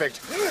perfect.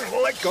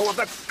 Let go of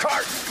the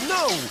cart.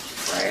 No.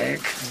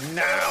 Frank,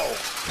 now.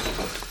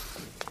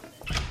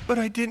 But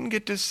I didn't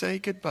get to say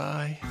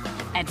goodbye.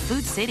 At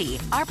Food City,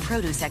 our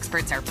produce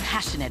experts are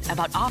passionate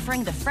about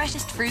offering the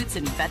freshest fruits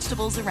and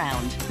vegetables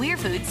around. We're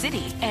Food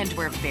City, and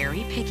we're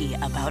very picky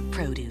about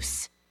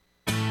produce.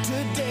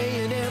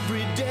 Today and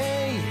every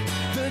day,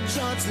 the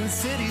Johnson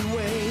City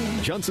way.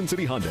 Johnson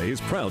City Hyundai is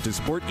proud to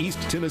support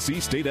East Tennessee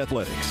State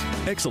Athletics.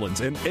 Excellence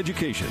and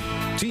education,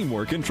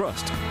 teamwork and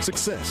trust,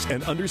 success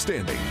and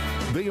understanding.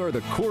 They are the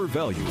core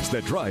values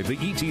that drive the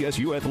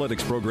ETSU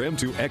Athletics program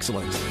to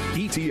excellence.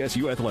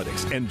 ETSU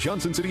Athletics and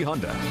Johnson City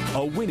Honda,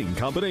 a winning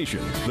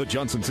combination. The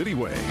Johnson City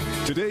way.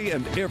 Today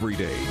and every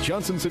day,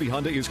 Johnson City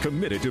Honda is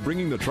committed to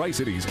bringing the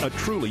Tri-Cities a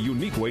truly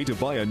unique way to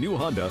buy a new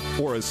Honda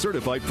or a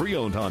certified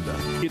pre-owned Honda.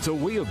 It's a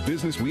way of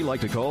business we like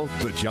to call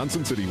the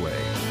Johnson City way.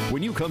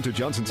 When you come to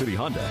Johnson City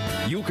Honda,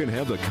 you can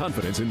have the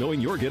confidence in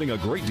knowing you're getting a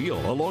great deal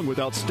along with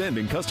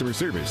outstanding customer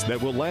service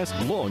that will last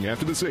long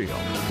after the sale.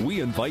 We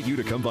invite you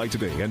to come by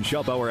today and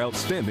shop our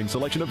outstanding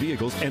selection of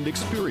vehicles and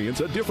experience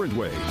a different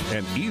way,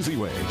 an easy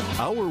way,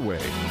 our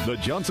way, the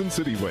Johnson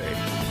City way.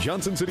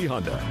 Johnson City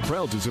Honda,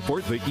 proud to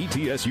support the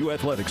ETSU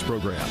Athletics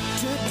program.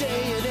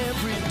 Today and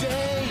every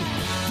day,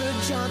 the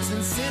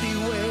Johnson City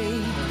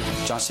way.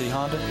 Johnson City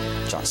Honda,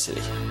 Johnson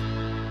City.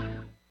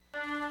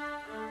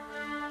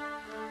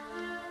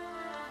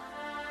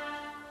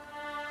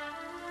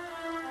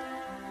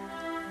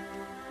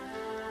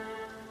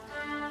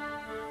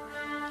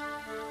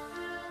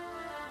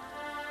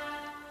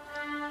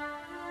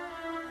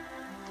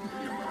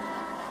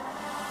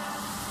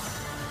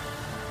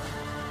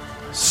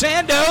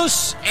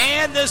 Sandos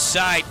and the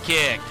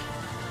Sidekick.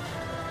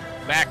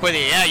 Back with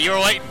you. Yeah, you're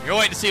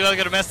waiting to see if I'm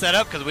going to mess that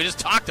up because we just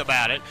talked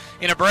about it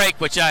in a break,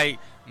 which I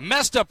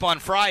messed up on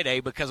Friday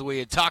because we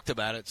had talked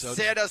about it. So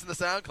Sandos and the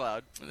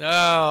SoundCloud.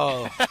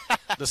 Oh,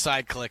 the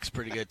Sidekick's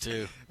pretty good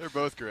too. They're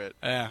both great.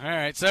 Yeah. All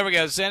right. So there we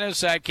go.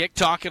 Sandos Sidekick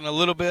talking a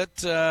little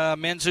bit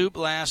men's hoop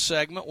last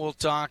segment. We'll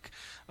talk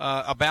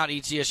about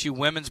ETSU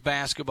women's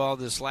basketball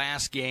this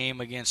last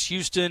game against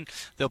Houston.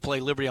 They'll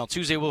play Liberty on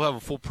Tuesday. We'll have a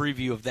full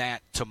preview of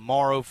that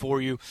tomorrow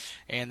for you.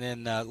 And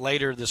then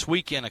later this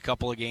weekend, a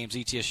couple of games,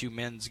 ETSU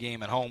men's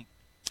game at home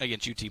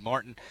against UT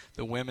Martin,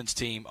 the women's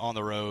team on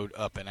the road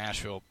up in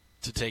Asheville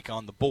to take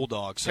on the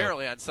Bulldogs.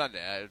 Apparently on Sunday.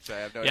 I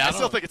have no idea. I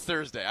still think it's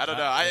Thursday. I don't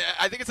know.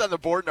 I think it's on the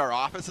board in our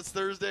office it's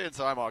Thursday, and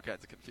so I'm all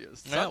kinds of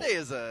confused. Sunday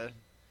is a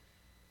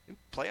 – you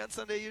play on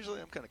Sunday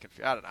usually? I'm kind of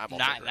confused. I don't know. I'm all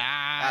turned around.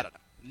 I don't know.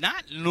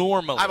 Not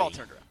normally. I'm all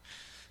turned around.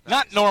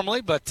 Not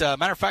normally, but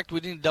matter of fact, we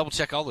need to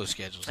double-check all those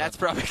schedules. That's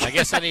probably I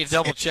guess I need to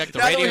double-check the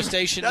radio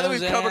station. Now that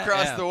we've come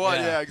across the one,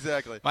 yeah,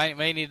 exactly.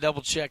 May need to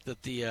double-check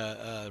that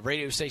the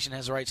radio station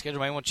has the right schedule.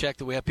 Might want to check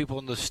that we have people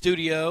in the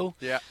studio.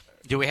 Yeah.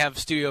 Do we have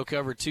studio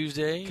covered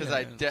Tuesday?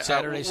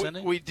 Saturday,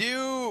 Sunday? We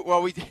do.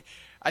 Well,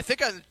 I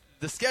think on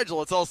the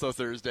schedule it's also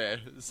Thursday,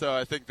 so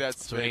I think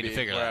that's maybe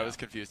where I was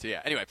confused.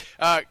 Yeah. Anyway,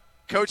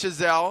 Coach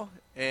Ezell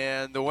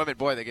and the women,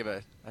 boy, they give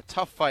a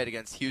tough fight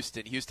against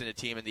Houston. Houston, a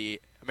team in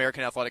the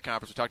American Athletic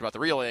Conference. We talked about the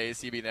real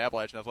AAC being the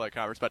Appalachian Athletic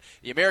Conference, but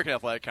the American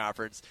Athletic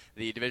Conference,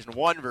 the Division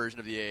I version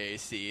of the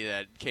AAC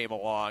that came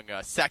along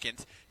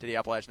second to the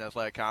Appalachian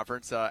Athletic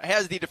Conference,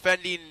 has the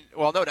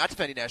not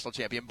defending national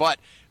champion, but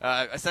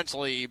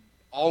essentially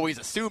always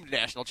assumed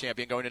national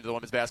champion going into the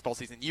women's basketball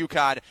season,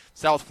 UConn,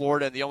 South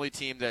Florida, and the only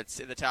team that's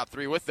in the top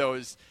three with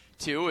those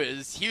to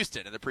is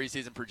Houston in the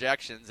preseason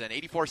projections, and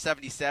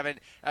 84-77.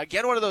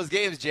 Again, one of those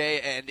games,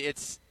 Jay, and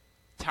it's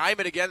time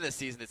and again this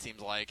season, it seems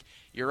like.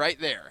 You're right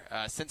there.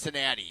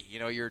 Cincinnati,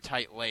 you're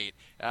tight late.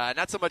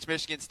 Not so much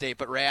Michigan State,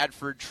 but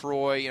Radford,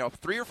 Troy,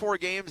 3 or 4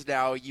 games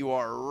now, you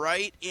are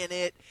right in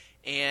it.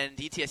 And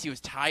ETSU is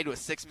tied with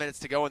 6 minutes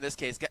to go in this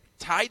case. Got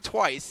tied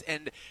twice.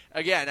 And,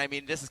 again, I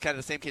mean, this is kind of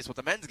the same case with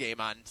the men's game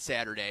on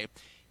Saturday.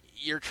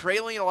 You're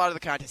trailing a lot of the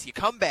contests. You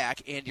come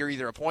back, and you're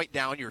either a point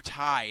down, you're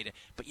tied,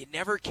 but you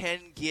never can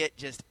get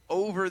just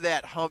over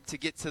that hump to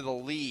get to the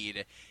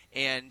lead.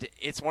 And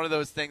it's one of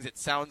those things that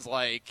sounds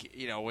like,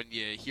 when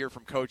you hear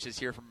from coaches,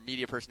 hear from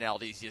media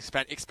personalities, you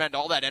expend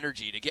all that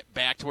energy to get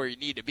back to where you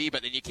need to be,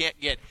 but then you can't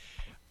get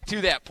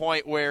to that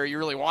point where you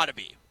really want to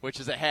be, which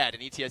is ahead.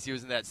 And ETSU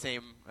was in that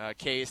same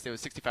case. It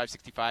was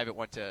 65-65. It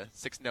went to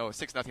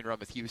 6-0 run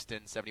with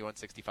Houston,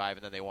 71-65,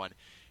 and then they won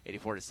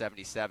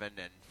 84-77,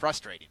 and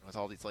frustrating with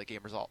all these late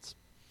game results.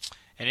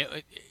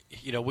 And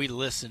we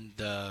listened.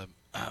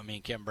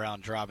 Kevin Brown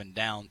driving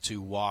down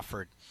to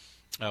Wofford.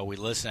 We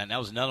listened, and that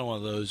was another one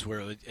of those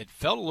where it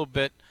felt a little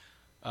bit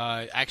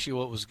actually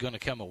what was going to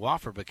come at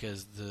Wofford,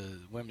 because the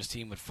women's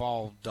team would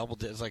fall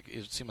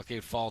it seemed like they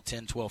would fall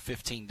 10, 12,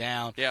 15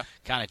 down,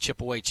 kind of chip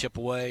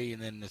away,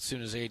 and then as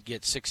soon as they'd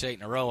get 6, 8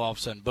 in a row, all of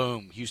a sudden,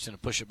 boom, Houston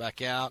would push it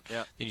back out.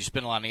 Then you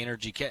spend a lot of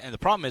energy. And the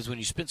problem is when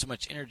you spend so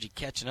much energy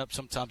catching up,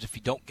 sometimes if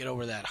you don't get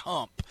over that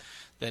hump,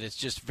 that it's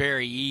just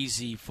very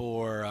easy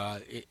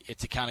for it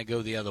to kind of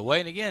go the other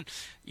way. And again,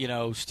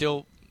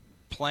 still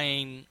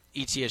playing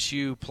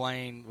ETSU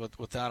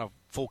without a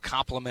full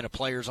complement of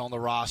players on the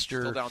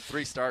roster. Still down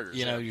 3 starters.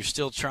 You're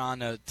still trying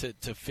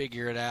to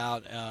figure it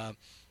out.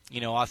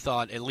 I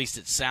thought, at least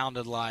it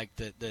sounded like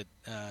that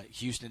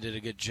Houston did a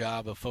good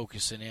job of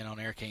focusing in on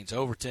Erica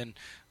Haynes-Overton,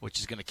 which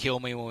is going to kill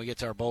me when we get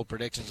to our bold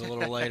predictions a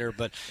little later.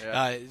 But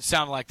it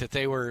sounded like that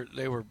they were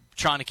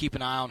trying to keep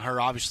an eye on her.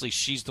 Obviously,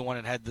 she's the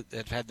one that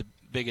had the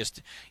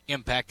biggest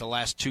impact the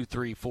last 2,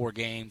 3, 4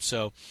 games.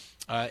 So,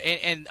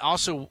 and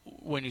also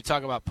when you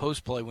talk about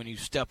post play, when you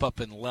step up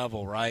in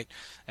level, right?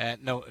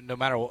 No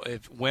matter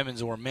if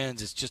women's or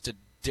men's, it's just a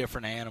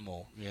different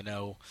animal,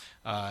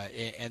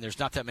 and there's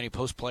not that many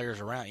post players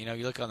around.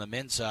 You look on the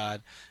men's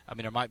side. I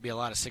mean, there might be a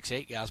lot of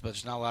 6'8" guys, but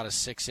there's not a lot of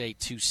 6'8",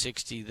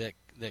 260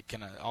 that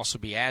can also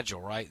be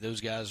agile, right?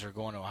 Those guys are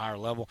going to a higher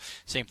level.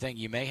 Same thing.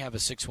 You may have a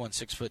 6'1",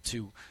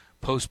 6'2"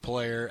 post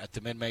player at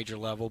the mid-major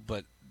level,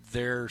 but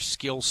their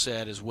skill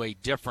set is way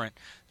different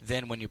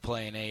than when you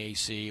play in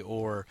AAC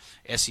or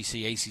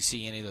SEC,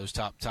 ACC, any of those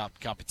top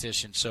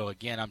competitions. So,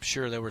 again, I'm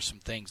sure there were some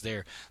things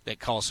there that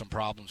caused some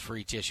problems for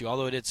ETSU,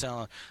 although it did sound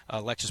like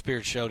Alexis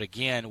Spears showed,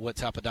 again, what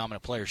type of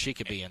dominant player she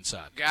could be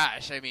inside.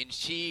 Gosh, I mean,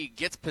 she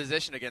gets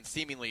positioned against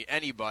seemingly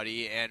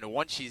anybody, and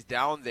once she's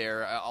down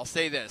there, I'll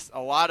say this,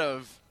 a lot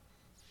of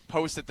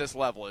posts at this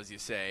level, as you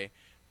say,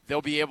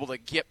 they'll be able to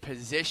get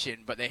position,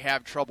 but they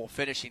have trouble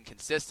finishing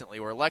consistently,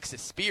 where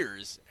Alexis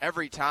Spears,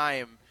 every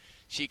time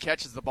she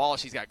catches the ball,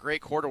 she's got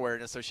great court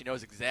awareness, so she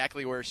knows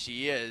exactly where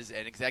she is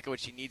and exactly what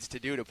she needs to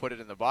do to put it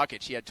in the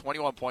bucket. She had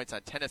 21 points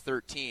on 10 of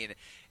 13,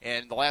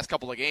 and the last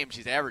couple of games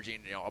she's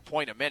averaging a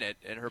point a minute,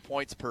 and her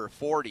points per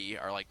 40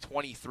 are like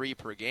 23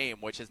 per game,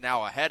 which is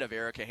now ahead of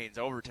Erica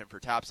Haynes-Overton for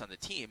tops on the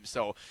team.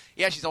 So,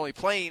 yeah, she's only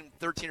playing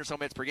 13 or so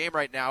minutes per game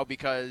right now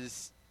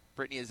because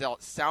Brittany Ezell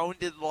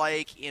sounded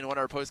like in one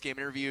of our post-game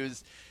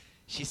interviews,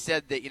 she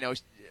said that,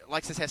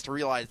 Alexis has to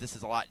realize this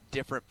is a lot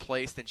different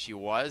place than she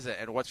was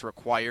and what's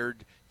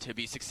required to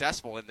be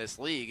successful in this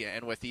league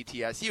and with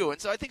ETSU.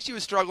 And so I think she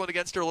was struggling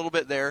against her a little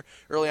bit there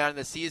early on in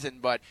the season,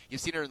 but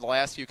you've seen her in the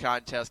last few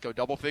contests go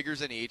double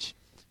figures in each.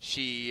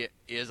 She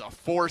is a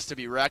force to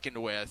be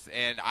reckoned with,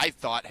 and I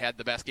thought had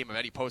the best game of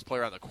any post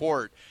player on the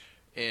court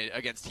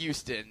against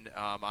Houston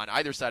on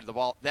either side of the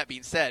ball. That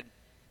being said,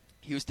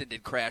 Houston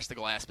did crash the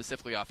glass,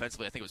 specifically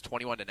offensively. I think it was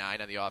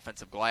 21-9 on the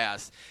offensive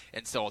glass.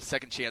 And so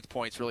second chance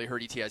points really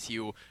hurt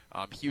ETSU.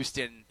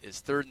 Houston is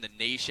third in the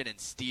nation in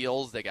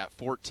steals. They got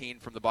 14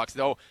 from the Bucks.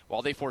 Though,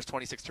 while they forced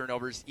 26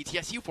 turnovers,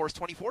 ETSU forced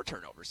 24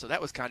 turnovers. So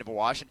that was kind of a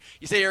wash. And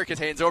you say Erica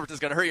Haynes-Overton is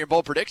going to hurt you in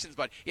bold predictions,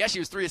 but yeah, she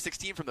was 3 of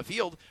 16 from the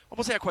field.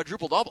 Almost had a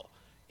quadruple-double.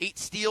 8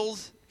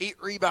 steals, 8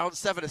 rebounds,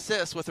 7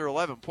 assists with her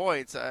 11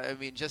 points. I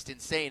mean, just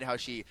insane how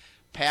she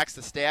packs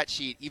the stat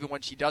sheet even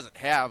when she doesn't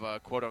have a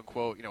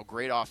quote-unquote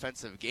great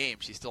offensive game.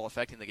 She's still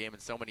affecting the game in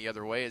so many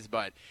other ways,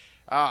 but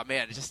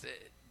it's just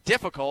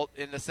difficult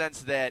in the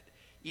sense that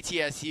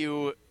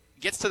ETSU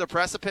gets to the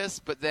precipice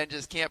but then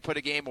just can't put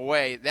a game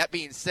away. That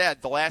being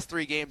said, the last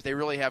 3 games they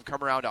really have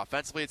come around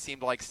offensively. It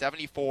seemed like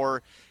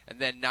 74 and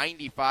then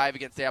 95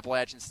 against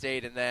Appalachian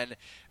State, and then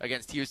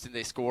against Houston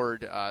they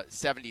scored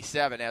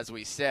 77, as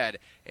we said,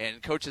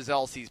 and Coach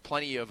Ezell sees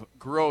plenty of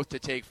growth to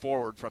take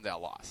forward from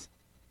that loss.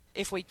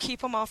 If we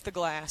keep them off the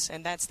glass,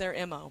 and that's their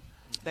MO,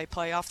 they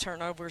play off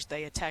turnovers,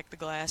 they attack the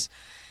glass.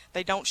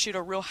 They don't shoot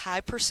a real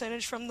high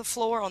percentage from the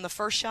floor on the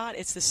first shot.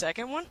 It's the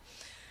second one.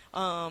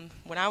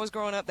 When I was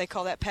growing up, they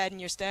call that padding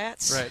your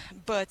stats. Right.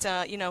 But,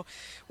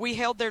 we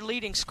held their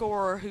leading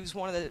scorer, who's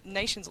one of the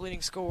nation's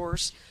leading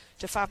scorers,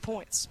 to 5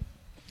 points.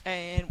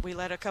 And we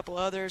let a couple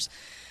others.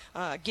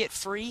 get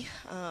free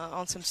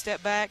on some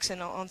step backs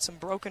and on some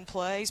broken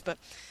plays. But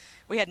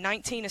we had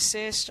 19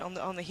 assists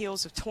on the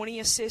heels of 20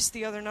 assists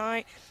the other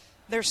night.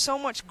 There's so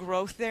much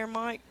growth there,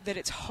 Mike, that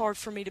it's hard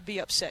for me to be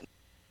upset.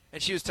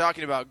 And she was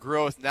talking about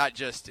growth, not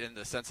just in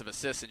the sense of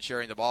assists and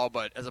sharing the ball,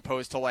 but as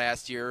opposed to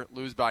last year,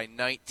 lose by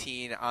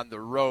 19 on the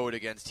road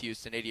against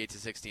Houston,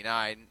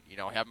 88-69.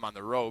 Have them on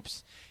the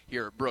ropes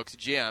here at Brooks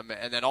Gym,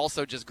 and then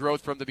also just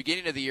growth from the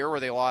beginning of the year where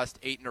they lost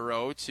 8 in a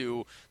row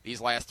to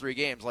these last 3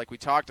 games, like we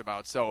talked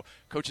about. So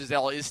Coach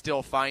Ezell is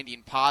still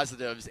finding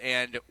positives,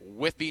 and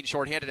with being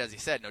shorthanded, as he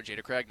said, no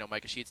Jada Craig, no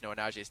Micah Sheets, no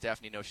Anaje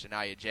Stephanie, no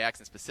Shania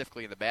Jackson,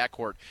 specifically in the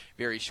backcourt,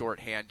 very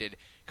shorthanded.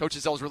 Coach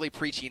Ezell is really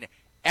preaching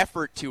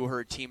effort to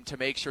her team to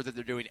make sure that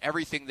they're doing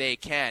everything they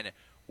can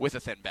with a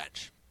thin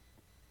bench.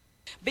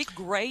 Be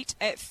great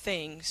at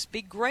things.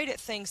 Be great at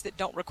things that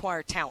don't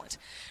require talent.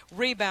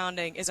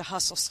 Rebounding is a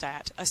hustle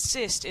stat.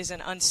 Assist is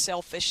an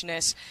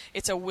unselfishness.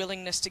 It's a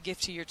willingness to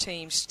give to your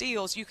team.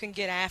 Steals, you can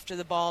get after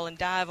the ball and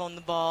dive on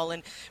the ball.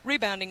 And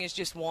rebounding is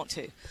just want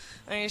to.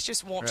 It's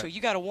just want to.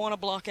 You got to want to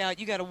block out.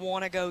 You got to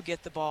want to go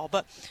get the ball.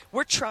 But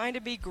we're trying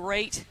to be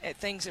great at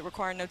things that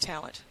require no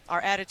talent.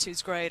 Our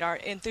attitude's great. Our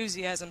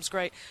enthusiasm's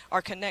great.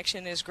 Our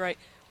connection is great.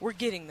 We're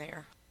getting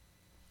there.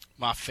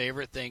 My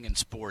favorite thing in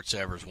sports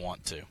ever is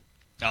want to.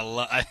 I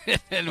love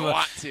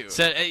want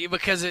to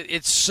because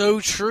it's so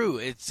true.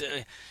 It's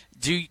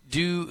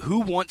do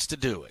who wants to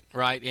do it,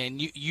 right?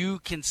 And you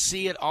can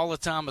see it all the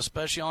time,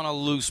 especially on a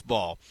loose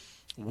ball.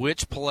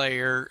 Which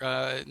player,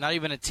 not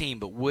even a team,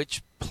 but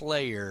which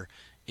player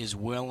is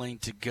willing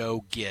to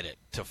go get it,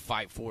 to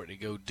fight for it, to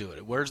go do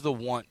it? Where's the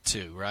want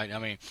to, right? I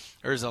mean,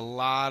 there's a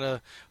lot of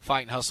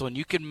fight and hustle, and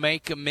you can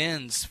make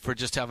amends for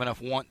just having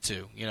enough want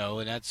to,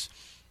 and that's.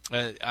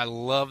 I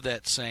love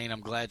that saying.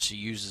 I'm glad she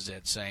uses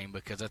that saying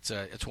because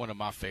it's one of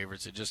my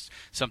favorites. It just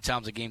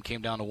sometimes a game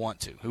came down to want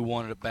to. Who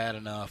wanted it bad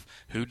enough?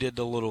 Who did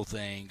the little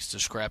things to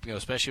scrap?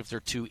 Especially if they're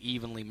 2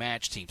 evenly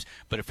matched teams.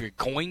 But if you're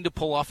going to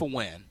pull off a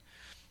win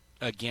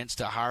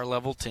against a higher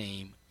level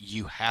team,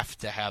 you have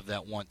to have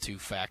that want to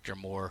factor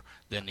more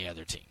than the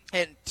other team.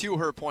 And to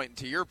her point, and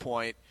to your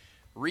point,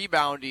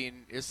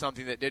 rebounding is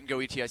something that didn't go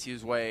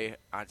ETSU's way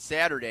on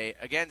Saturday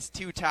against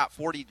 2 top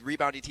 40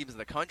 rebounding teams in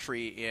the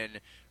country in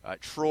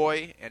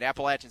Troy and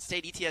Appalachian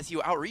State.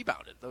 ETSU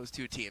out-rebounded those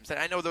 2 teams. And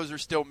I know those are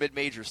still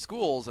mid-major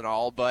schools and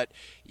all, but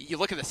you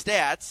look at the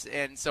stats,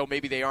 and so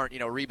maybe they aren't,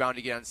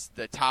 rebounding against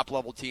the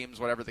top-level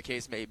teams, whatever the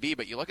case may be.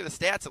 But you look at the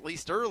stats, at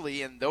least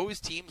early, and those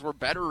teams were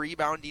better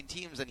rebounding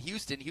teams than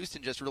Houston.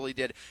 Houston just really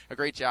did a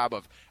great job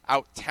of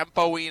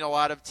out-tempoing a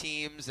lot of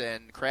teams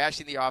and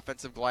crashing the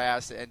offensive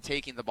glass and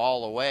taking the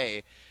ball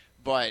away.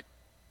 But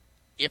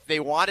if they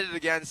wanted it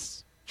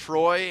against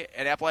Troy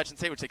and Appalachian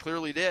State, which they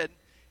clearly did,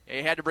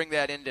 they had to bring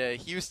that into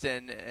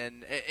Houston,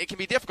 and it can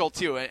be difficult,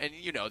 too. And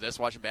you know this,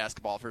 watching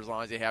basketball for as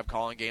long as they have,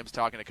 calling games,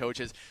 talking to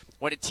coaches.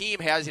 When a team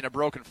has a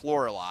broken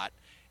floor a lot,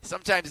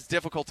 sometimes it's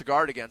difficult to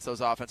guard against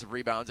those offensive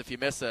rebounds. If you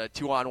miss a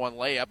 2-on-1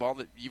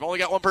 layup, you've only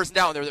got one person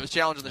down there that was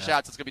challenging the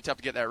shots. It's going to be tough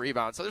to get that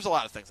rebound. So there's a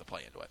lot of things that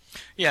play into it.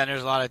 Yeah, and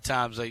there's a lot of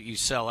times that you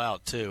sell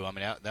out, too. I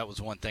mean, that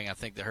was one thing I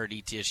think that hurt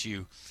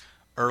ETSU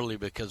early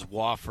because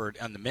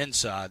Wofford, on the men's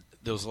side,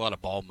 there was a lot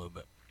of ball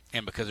movement.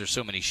 And because there's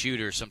so many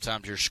shooters,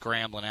 sometimes you're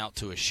scrambling out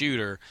to a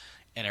shooter,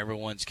 and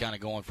everyone's kind of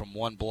going from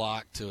one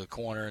block to a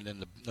corner, and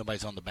then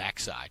nobody's on the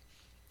backside.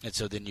 And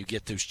so then you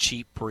get those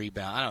cheap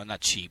rebounds. I don't know,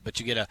 not cheap, but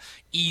you get a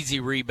easy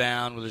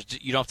rebound where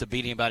you don't have to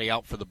beat anybody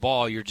out for the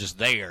ball. You're just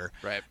there.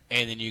 Right.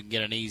 And then you can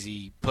get an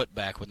easy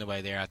putback with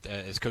nobody there.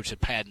 As Coach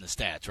said, padding the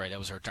stats, right? That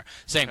was her turn.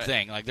 Same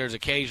thing. Like there's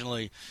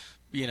occasionally,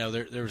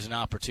 there's an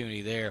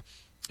opportunity there.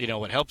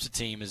 What helps a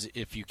team is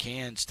if you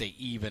can stay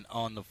even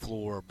on the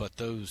floor, but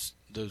those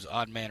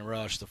odd man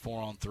rush, the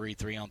 4-on-3,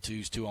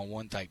 3-on-2s,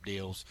 2-on-1 type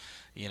deals,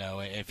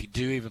 if you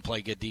do even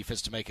play good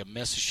defense to make a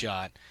miss a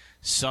shot,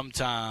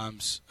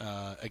 sometimes,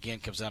 again,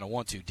 comes down to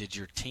want to. Did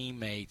your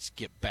teammates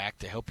get back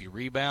to help you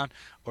rebound,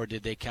 or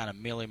did they kind of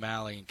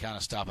milly-mally and kind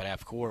of stop at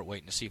half court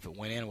waiting to see if it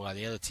went in while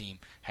the other team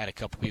had a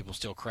couple people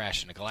still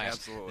crashing the glass?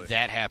 Absolutely.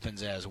 That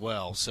happens as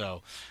well.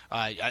 So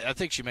I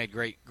think she made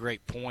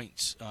great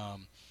points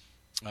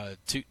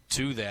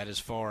to that as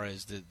far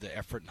as the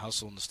effort and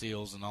hustle and the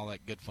steals and all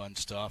that good fun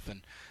stuff.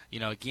 And,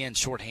 again,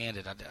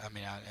 shorthanded.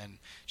 And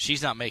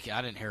she's not making –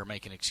 I didn't hear her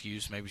make an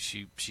excuse. Maybe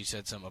she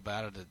said something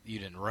about it that you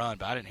didn't run,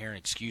 but I didn't hear an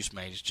excuse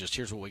made. It's just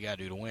here's what we got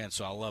to do to win.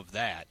 So I love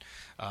that.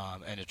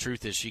 And the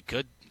truth is she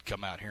could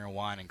come out here and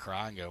whine and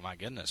cry and go, my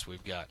goodness,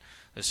 we've got –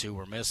 this is who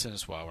we're missing.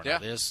 It's why we're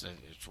not this. And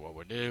it's what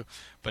we do.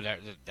 But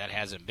that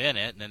hasn't been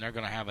it. And then they're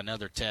going to have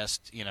another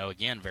test,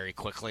 again, very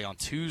quickly on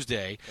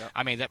Tuesday. Yep.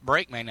 I mean, that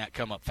break may not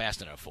come up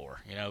fast enough for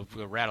her.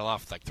 We'll rattle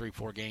off like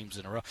 3-4 games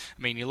in a row.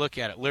 I mean, you look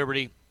at it,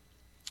 Liberty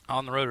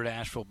on the road at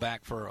Asheville,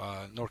 back for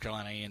North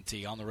Carolina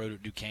A&T, on the road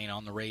at Duquesne,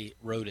 on the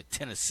road at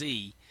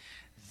Tennessee.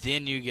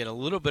 Then you get a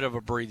little bit of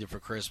a breather for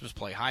Christmas,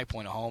 play High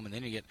Point at home, and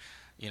then you get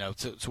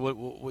so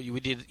what you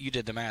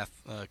did the math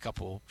a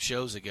couple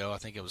shows ago. I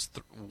think it was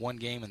one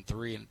game in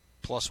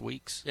 3+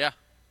 weeks. Yeah.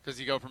 Because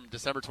you go from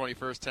December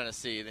 21st,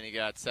 Tennessee, then you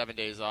got 7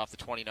 days off, the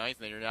 29th, and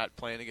then you're not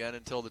playing again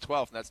until the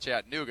 12th, and that's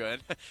Chattanooga.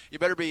 And you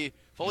better be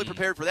fully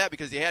prepared for that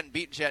because you hadn't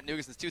beaten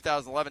Chattanooga since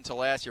 2011 until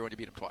last year when you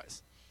beat them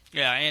twice.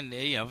 Yeah, and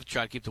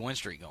try to keep the win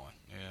streak going.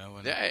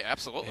 And, yeah,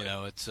 absolutely.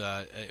 It's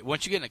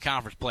once you get into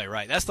conference play,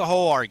 right? That's the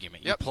whole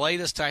argument. You play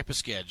this type of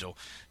schedule.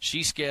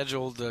 She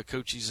scheduled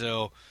Coach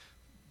Ezell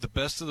the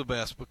best of the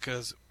best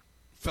because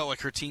felt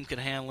like her team could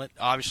handle it.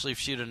 Obviously, if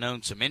she'd have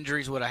known some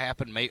injuries would have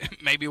happened,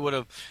 maybe would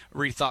have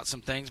rethought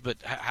some things. But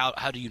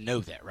how do you know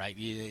that, right?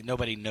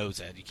 Nobody knows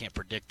that. You can't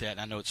predict that. And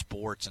I know it's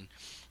sports and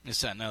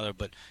this, that, and other,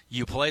 but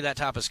you play that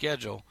type of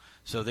schedule.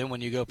 So then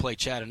when you go play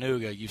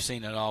Chattanooga, you've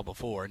seen it all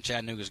before, and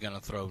Chattanooga's going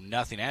to throw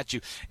nothing at you.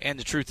 And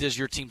the truth is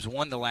your team's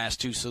won the last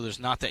two, so there's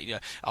not that.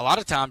 A lot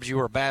of times you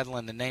were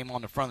battling the name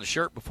on the front of the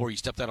shirt before you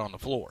stepped out on the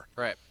floor.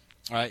 Right.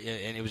 Right,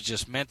 and it was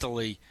just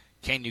mentally,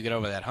 can you get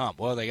over that hump?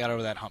 Well, they got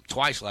over that hump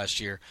twice last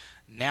year.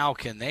 Now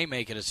can they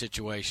make it a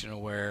situation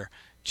where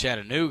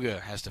Chattanooga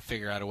has to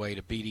figure out a way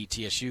to beat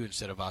ETSU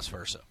instead of vice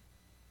versa?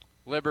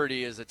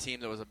 Liberty is a team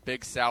that was a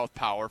big South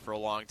power for a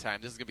long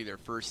time. This is going to be their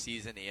first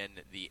season in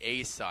the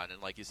ASUN,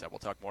 and like you said, we'll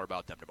talk more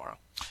about them tomorrow.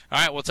 All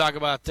right, we'll talk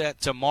about that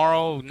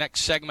tomorrow.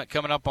 Next segment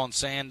coming up on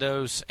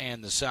Sandos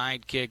and the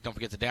Sidekick. Don't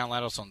forget to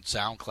download us on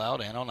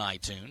SoundCloud and on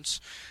iTunes.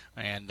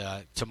 And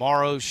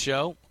tomorrow's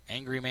show,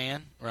 Angry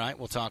Man, right?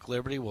 We'll talk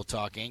Liberty. We'll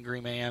talk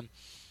Angry Man.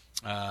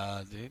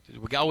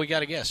 We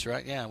got a guest,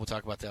 right? Yeah, we'll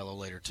talk about that a little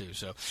later, too.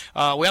 So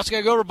we also got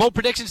to go over bold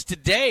predictions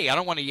today. I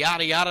don't want to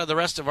yada the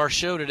rest of our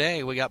show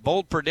today. We got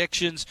bold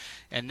predictions,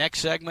 and next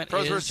segment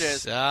Pros is...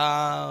 versus Jazz.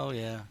 Oh,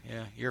 yeah,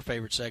 your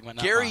favorite segment.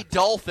 Gary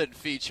Dolphin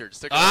featured.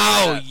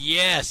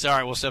 Yes. All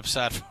right, we'll step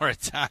aside for a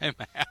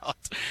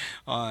timeout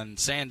on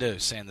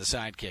Sandos and the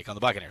Sidekick on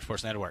the Buccaneers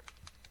Sports Network.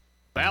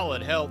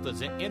 Ballad Health is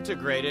an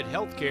integrated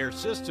healthcare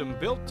system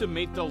built to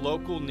meet the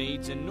local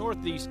needs in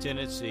Northeast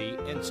Tennessee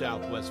and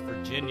Southwest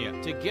Virginia.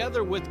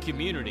 Together with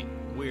community,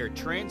 we are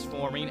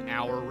transforming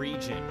our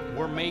region.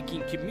 We're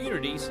making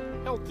communities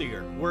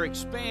healthier. We're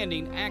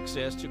expanding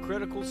access to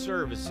critical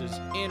services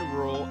in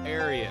rural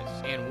areas.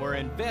 And we're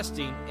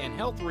investing in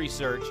health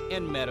research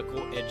and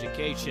medical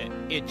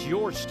education. It's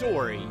your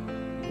story.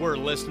 We're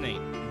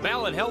listening.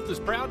 Ballad Health is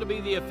proud to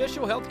be the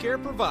official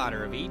healthcare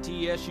provider of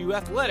ETSU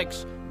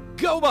Athletics.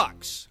 Go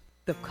Bucks!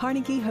 The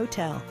Carnegie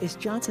Hotel is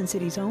Johnson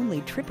City's only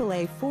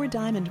AAA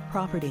four-diamond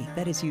property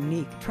that is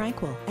unique,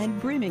 tranquil,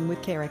 and brimming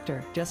with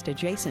character, just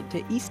adjacent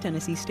to East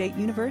Tennessee State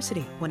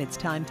University. When it's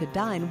time to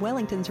dine,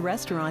 Wellington's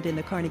restaurant in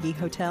the Carnegie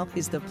Hotel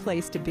is the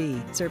place to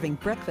be, serving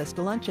breakfast,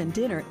 lunch, and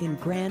dinner in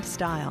grand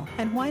style.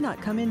 And why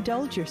not come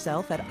indulge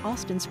yourself at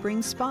Austin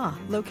Springs Spa,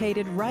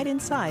 located right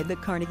inside the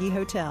Carnegie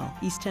Hotel.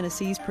 East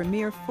Tennessee's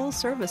premier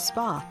full-service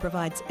spa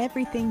provides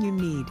everything you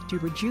need to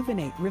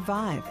rejuvenate,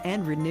 revive,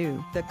 and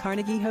renew. The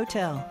Carnegie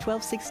Hotel,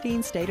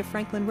 1216 State of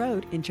Franklin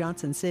Road in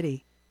Johnson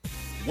City.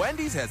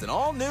 Wendy's has an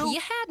all-new... You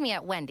had me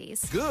at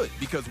Wendy's. Good,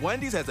 because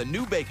Wendy's has a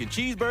new bacon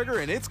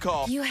cheeseburger, and it's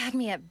called... You had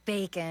me at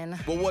bacon.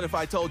 Well, what if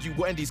I told you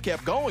Wendy's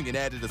kept going and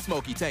added a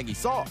smoky, tangy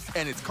sauce?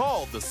 And it's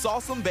called the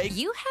Sauce'em Bacon...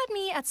 You had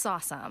me at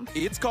Sauce'em.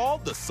 It's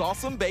called the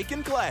Sauce'em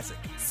Bacon Classic.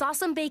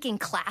 Sauce'em Bacon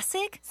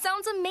Classic?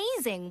 Sounds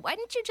amazing. Why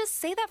didn't you just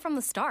say that from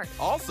the start?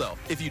 Also,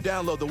 if you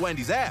download the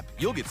Wendy's app,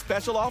 you'll get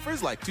special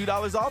offers like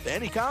 $2 off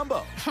any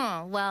combo.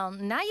 Well,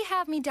 now you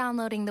have me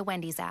downloading the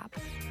Wendy's app.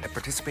 At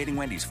participating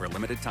Wendy's for a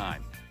limited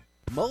time.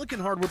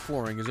 Mullican Hardwood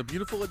Flooring is a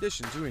beautiful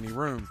addition to any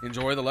room.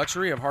 Enjoy the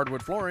luxury of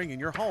hardwood flooring in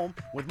your home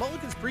with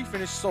Mullican's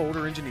pre-finished, sold,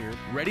 or engineered,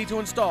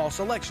 ready-to-install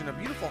selection of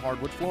beautiful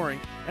hardwood flooring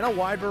and a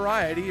wide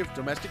variety of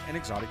domestic and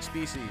exotic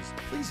species.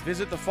 Please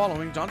visit the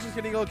following Johnson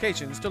City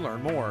locations to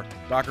learn more: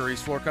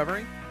 Dockery's Floor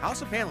Covering,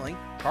 House of Paneling,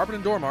 Carpet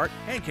and Door Mart,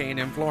 and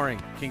K&M Flooring.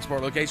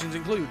 Kingsport locations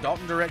include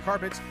Dalton Direct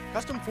Carpets,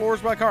 Custom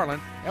Floors by Carlin,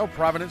 El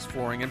Providence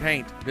Flooring and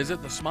Paint.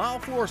 Visit the Smile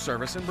Floor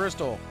Service in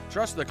Bristol.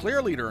 Trust the clear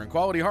leader in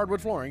quality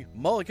hardwood flooring,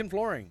 Mullican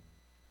Flooring.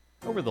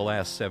 Over the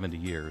last 70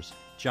 years,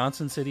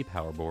 Johnson City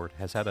Power Board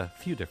has had a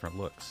few different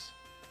looks,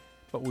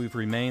 but we've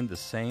remained the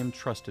same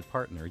trusted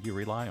partner you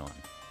rely on.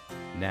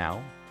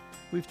 Now,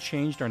 we've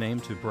changed our name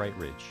to Bright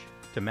Ridge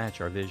to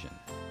match our vision,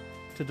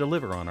 to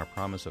deliver on our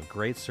promise of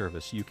great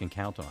service you can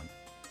count on,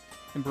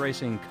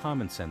 embracing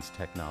common sense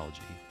technology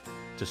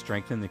to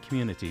strengthen the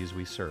communities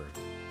we serve.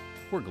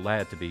 We're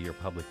glad to be your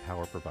public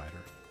power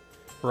provider.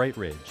 Bright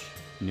Ridge,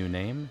 new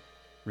name,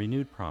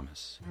 renewed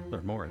promise.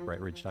 Learn more at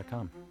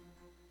brightridge.com.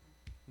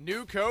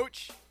 New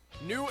coach,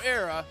 new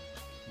era,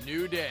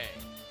 new day.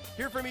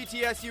 Hear from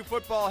ETSU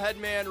football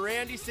headman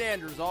Randy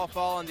Sanders all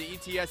fall on the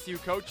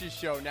ETSU Coaches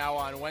Show now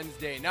on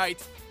Wednesday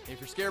nights. If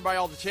you're scared by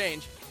all the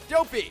change,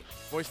 don't be.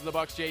 Voice of the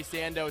Bucs Jay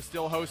Sandos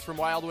still hosts from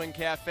Wild Wing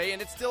Cafe,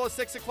 and it's still a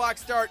 6 o'clock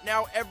start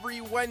now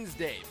every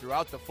Wednesday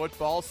throughout the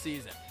football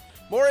season.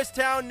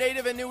 Morristown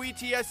native and new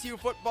ETSU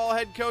football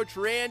head coach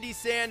Randy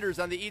Sanders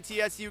on the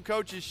ETSU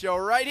Coaches Show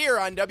right here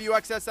on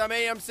WXSM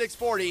AM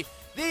 640,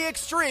 the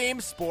Extreme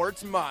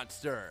Sports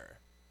Monster.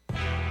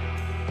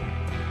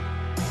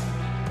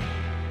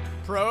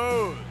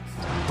 Pros.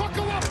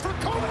 Buckle up for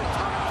Kobe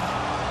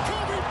Bryant.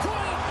 Kobe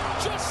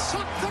Bryant just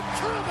sucked the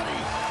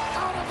gravity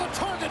out of the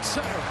target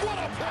dead center. What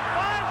a play!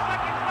 5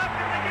 seconds left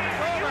in the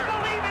game. Do you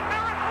believe in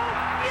miracles?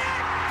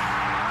 Yes!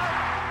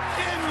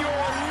 In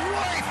your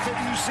life have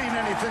you seen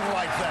anything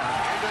like that?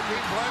 Into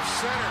deep left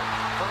center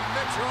for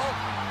Mitchell.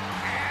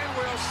 And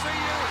we'll see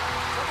you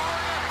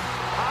tomorrow night.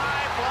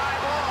 High fly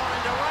ball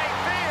into right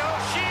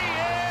field. She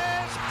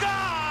is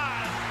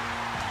gone!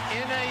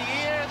 In a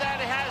year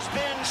that has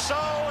been so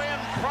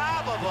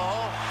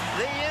improbable,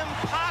 the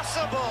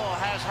impossible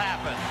has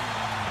happened.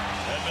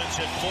 Edmonds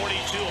hit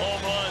 42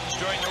 home runs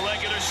during the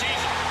regular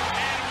season.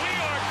 And we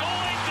are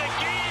going to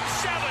Game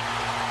 7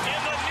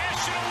 in the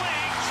National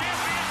League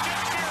Championship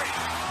Series.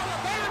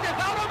 David is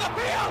out on the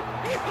field.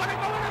 He's going to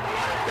go into the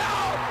end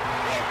zone.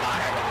 He's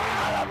going into the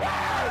end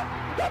zone.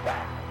 The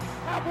Bears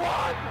have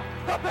won.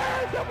 The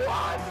Bears have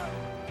won.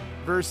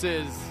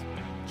 Versus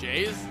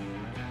Jays.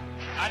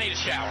 I need a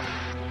shower.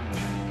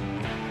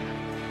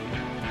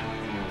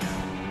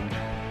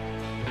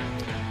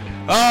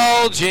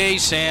 Oh, Jay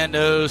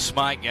Sandos,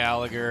 Mike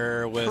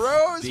Gallagher with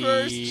Pros the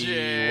versus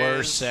Jays.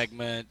 worst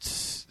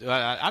segments.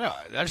 I know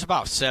there's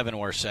about 7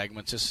 worst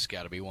segments. This has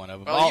got to be one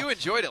of them. Well, you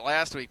enjoyed it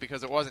last week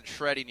because it wasn't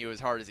shredding you as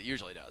hard as it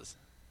usually does.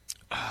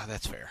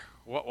 That's fair.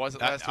 What was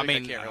it last week? I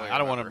mean, can't really I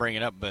don't want to remember. bring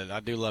it up, but I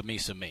do love me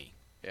some me.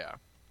 Yeah.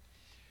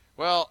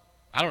 Well,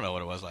 I don't know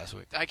what it was last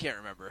week. I can't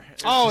remember.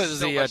 It was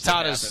the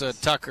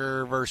Tadas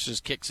Tucker versus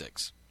Kick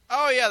Six.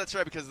 Oh, yeah, that's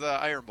right, because of the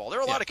Iron Bowl. There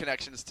were a lot of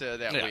connections to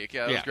that week.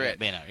 Yeah, that was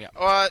great.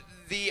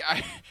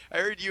 I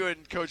heard you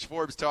and Coach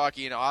Forbes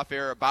talking off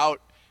air about,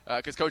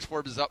 because Coach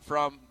Forbes is up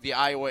from the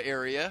Iowa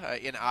area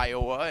in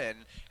Iowa and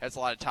has a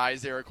lot of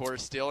ties there, of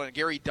course, still. And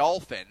Gary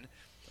Dolphin,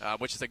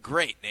 which is a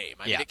great name.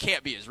 I mean, it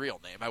can't be his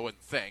real name, I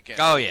wouldn't think. And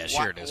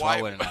Sure it is.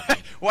 Why would it not be?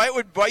 Why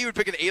you would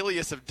pick an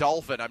alias of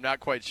Dolphin, I'm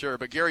not quite sure,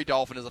 but Gary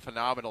Dolphin is a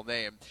phenomenal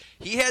name.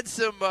 He had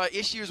some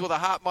issues with a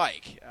hot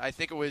mic. I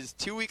think it was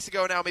 2 weeks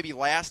ago now, maybe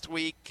last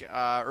week,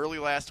 early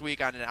last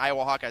week on an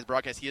Iowa Hawkeyes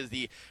broadcast. He is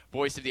the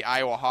voice of the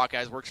Iowa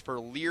Hawkeyes, works for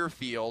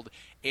Learfield,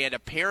 and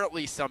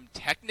apparently some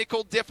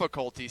technical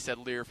difficulty, said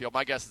Learfield.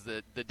 My guess is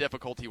that the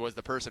difficulty was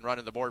the person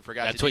running the board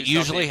forgot to do something. That's what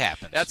usually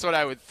happens. That's what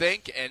I would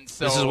think. And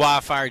so this is why I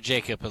fire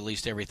Jacob at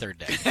least every third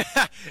day.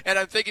 And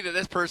I'm thinking that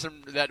this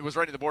person that was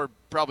running the board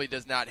probably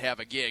does not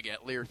have a gig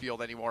at Learfield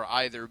anymore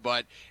either.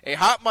 But a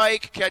hot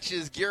mic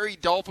catches Gary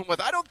Dolphin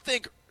with, I don't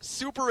think,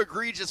 super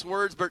egregious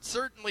words, but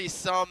certainly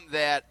some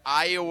that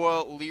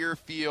Iowa,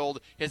 Learfield,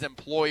 his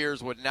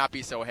employers would not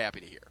be so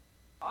happy to hear.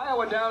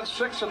 Iowa down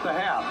 6 at the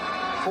half,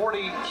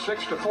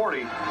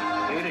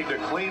 46-40, needing to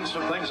clean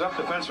some things up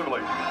defensively.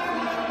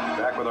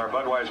 Back with our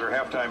Budweiser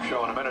halftime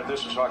show in a minute.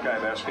 This is Hawkeye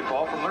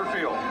basketball from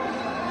Learfield.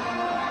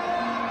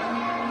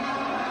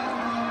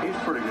 He's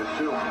pretty good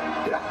too.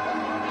 Yeah.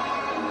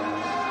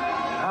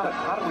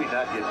 How do we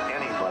not get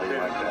anybody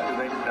like that? Do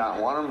they not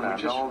want them?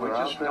 We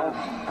just don't.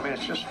 I mean,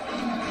 it's just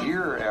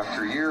year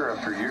after year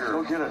after year.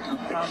 Go get a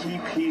key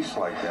piece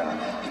like that.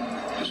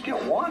 Just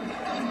get one.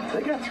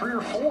 They got 3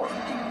 or 4.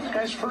 This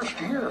guy's first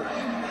year.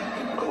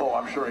 Oh,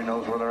 I'm sure he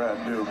knows where they're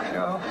at, Duke.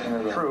 Yeah,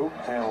 true.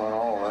 Handling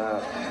all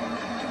of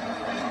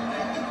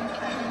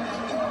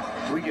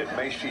that. We get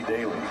Macy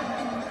Daly.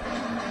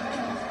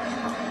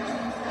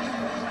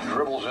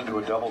 Dribbles into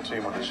a double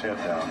team with his head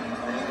down.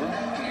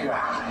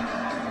 God.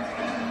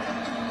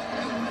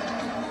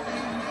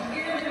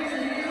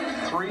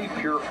 3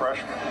 pure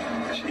freshmen.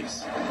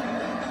 Jeez.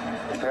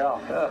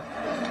 Yeah.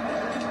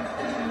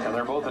 And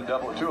they're both in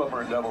double. 2 of them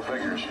are in double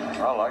figures.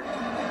 I like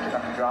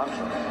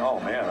Johnson. Oh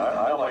man,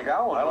 I like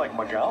McGowan. I like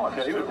McGowan.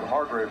 Yeah, he was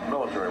Hargrave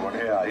military one.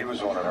 Yeah, he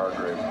was on at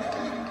Hargrave.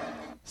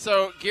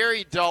 So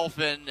Gary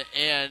Dolphin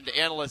and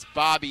analyst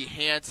Bobby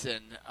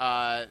Hansen,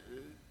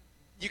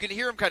 you can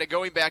hear him kind of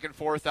going back and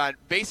forth on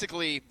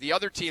basically the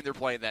other team they're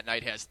playing that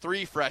night has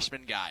 3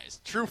 freshman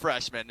guys, true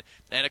freshmen,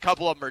 and a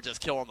couple of them are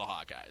just killing the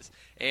Hawkeyes.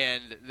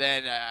 And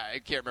then I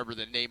can't remember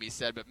the name he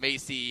said, but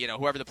Macy,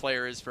 whoever the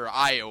player is for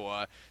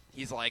Iowa,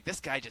 he's like, this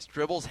guy just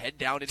dribbles head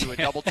down into a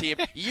double team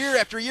year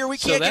after year. We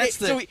can't get it.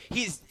 So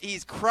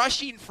he's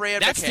crushing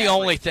Fran McCaffrey. That's the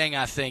only thing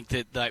I think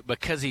that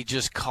because he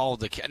just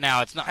called the –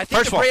 now, it's not – I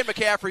think the Fran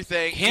McCaffrey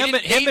thing, him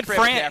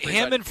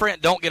and Fran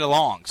don't get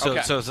along. So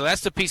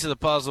that's the piece of the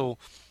puzzle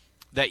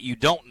that you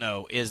don't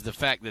know is the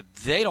fact that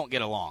they don't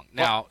get along.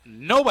 Now,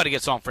 nobody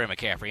gets on Fran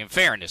McCaffrey. In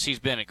fairness, he's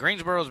been at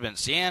Greensboro, he's been at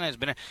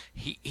Siena,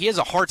 he has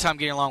a hard time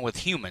getting along with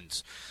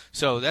humans.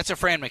 So that's a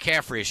Fran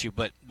McCaffrey issue,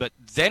 but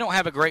they don't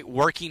have a great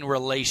working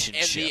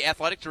relationship. And the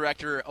athletic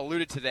director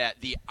alluded to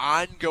that, the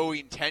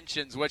ongoing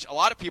tensions, which a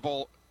lot of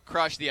people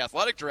crushed the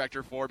athletic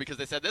director for because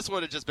they said this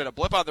would have just been a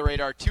blip on the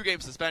radar. 2-game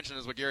suspension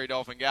is what Gary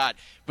Dolphin got.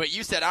 But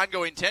you said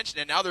ongoing tension,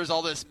 and now there's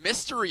all this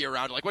mystery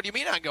around it. Like, what do you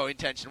mean ongoing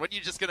tension? What, are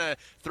you just going to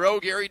throw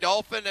Gary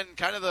Dolphin and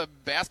kind of the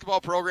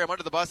basketball program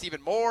under the bus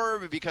even more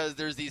because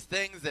there's these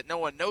things that no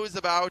one knows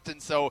about?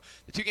 And so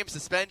the 2-game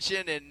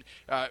suspension, and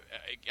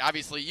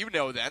obviously you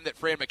know then that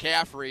Fran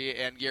McCaffrey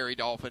and Gary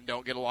Dolphin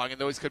don't get along,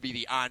 and those could be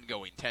the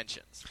ongoing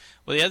tensions.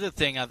 Well, the other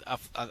thing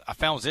I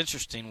found was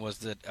interesting was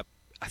that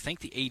I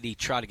think the AD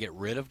tried to get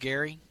rid of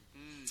Gary,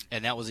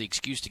 and that was the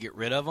excuse to get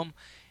rid of him,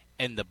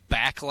 and the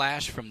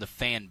backlash from the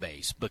fan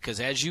base. Because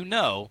as you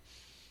know,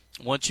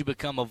 once you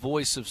become a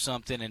voice of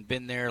something and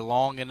been there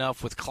long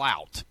enough with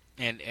clout,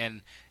 and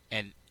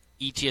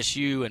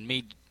ETSU and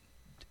me,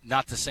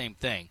 not the same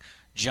thing.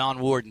 John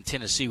Ward in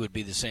Tennessee would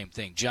be the same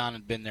thing. John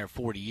had been there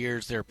 40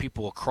 years. There are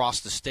people across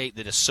the state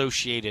that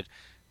associated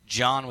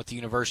John with the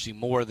university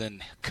more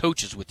than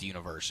coaches with the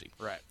university.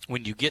 Right.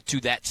 When you get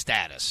to that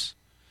status,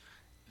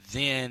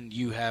 then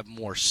you have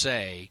more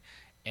say,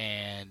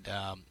 and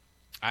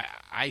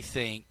I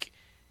think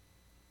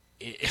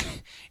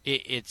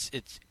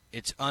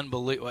it's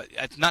unbelievable.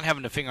 It's not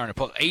having a finger on the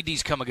pulse.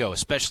 ADs come and go,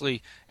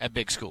 especially at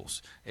big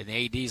schools. And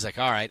the AD's like,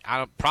 all right,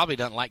 probably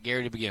doesn't like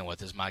Gary to begin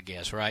with, is my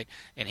guess, right?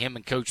 And him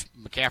and Coach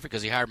McCaffrey,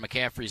 because he hired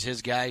McCaffrey as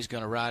his guy, he's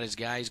going to ride his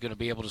guy. He's going to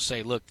be able to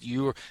say, look,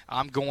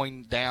 I'm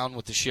going down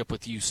with the ship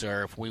with you,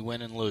 sir, if we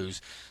win and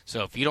lose.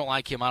 So if you don't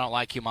like him, I don't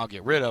like him, I'll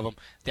get rid of him.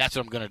 That's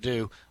what I'm going to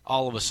do.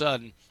 All of a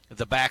sudden,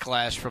 the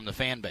backlash from the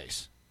fan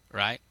base,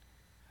 right?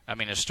 I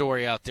mean, a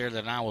story out there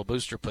that an Iowa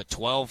booster put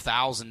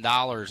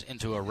 $12,000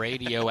 into a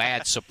radio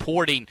ad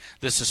supporting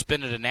the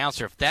suspended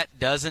announcer. If that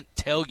doesn't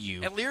tell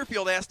you. And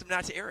Learfield asked him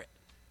not to air it.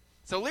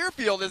 So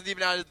Learfield isn't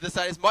even on the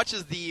side as much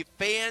as the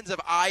fans of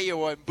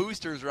Iowa and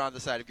boosters are on the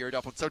side of Gary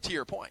Duffel. So to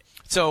your point.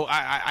 So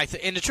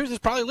and the truth is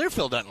probably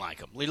Learfield doesn't like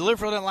him.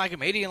 Learfield doesn't like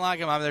him. AD didn't like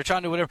him. I mean, they're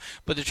trying to do whatever.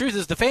 But the truth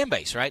is the fan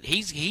base, right?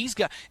 He's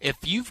got. If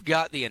you've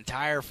got the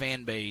entire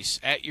fan base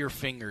at your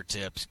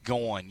fingertips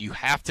going, you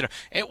have to.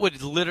 It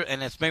would literally,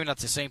 and it's maybe not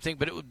the same thing,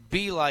 but it would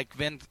be like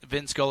Vin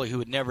Scully, who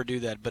would never do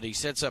that, but he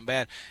said something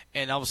bad,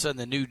 and all of a sudden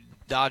the new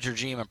Dodger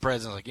GM and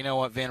president like, you know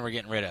what, Vin, we're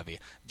getting rid of you.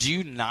 Do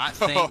you not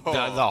think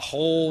the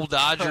whole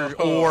Dodger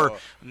or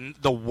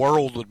the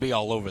world would be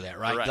all over that,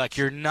 right? Like,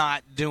 you're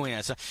not doing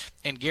that. So,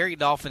 and Gary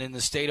Dolphin in the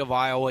state of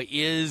Iowa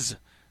is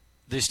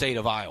the state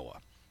of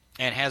Iowa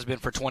and has been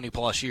for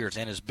 20-plus years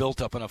and has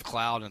built up enough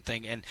clout and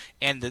thing.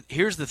 And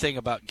here's the thing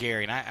about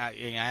Gary, and I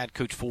had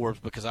Coach Forbes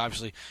because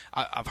obviously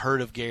I've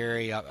heard of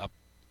Gary.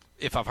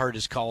 If I've heard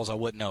his calls, I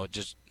wouldn't know it.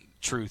 Just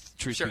truth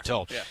sure. Be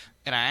told. Yeah.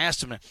 And I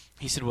asked him,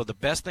 he said, well, the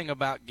best thing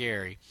about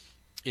Gary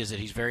is that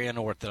he's very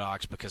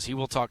unorthodox because he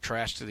will talk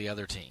trash to the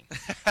other team.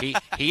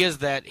 He is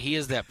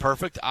that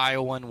perfect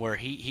Iowan where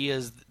he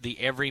is the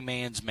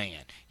everyman's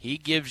man. He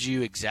gives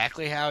you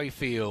exactly how he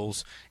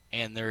feels,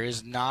 and there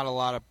is not a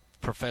lot of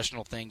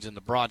professional things in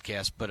the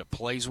broadcast, but it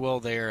plays well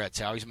there. That's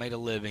how he's made a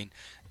living,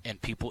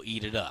 and people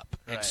eat it up.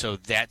 Right. And so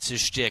that's his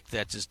shtick.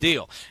 That's his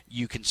deal.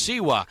 You can see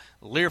why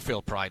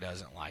Learfield probably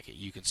doesn't like it.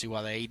 You can see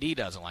why the AD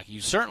doesn't like it.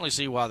 You certainly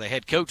see why the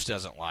head coach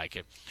doesn't like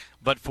it.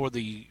 But for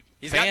the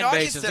fan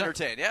base, he's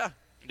entertained, yeah.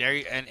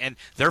 And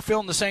they're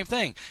feeling the same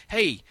thing.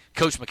 Hey,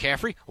 Coach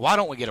McCaffrey, why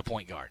don't we get a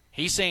point guard?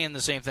 He's saying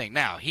the same thing.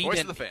 Now, he Voice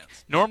didn't. Of the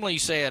fans. Normally, you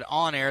say it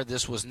on air.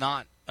 This was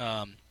not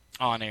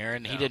on air,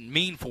 and he didn't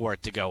mean for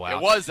it to go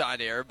out. It was on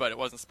air, but it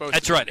wasn't supposed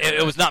That's to. That's right.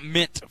 It was not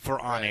meant for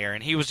on air,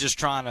 and he was just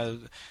trying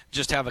to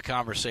just have a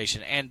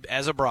conversation. And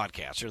as a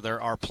broadcaster,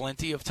 there are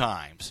plenty of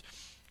times.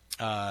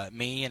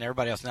 Me and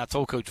everybody else, and I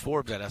told Coach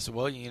Forbes that. I said,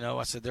 well,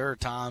 I said there are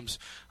times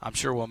I'm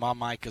sure when my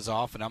mic is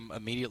off and I'm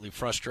immediately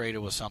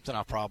frustrated with something,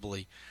 I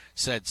probably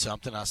said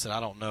something. I said,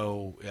 I don't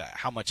know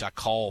how much I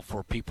call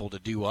for people to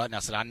do what. And I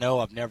said, I know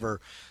I've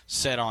never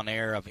said on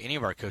air of any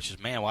of our coaches,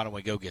 man, why don't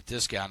we go get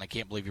this guy? And I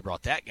can't believe you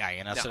brought that guy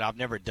in. I said, I've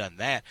never done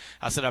that.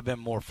 I said, I've been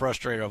more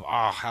frustrated of,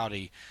 how'd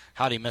he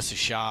miss a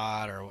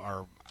shot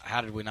or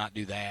how did we not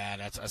do that?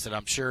 I said,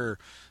 I'm sure,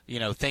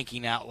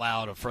 thinking out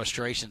loud of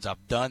frustrations,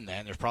 I've done that.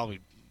 And there's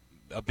probably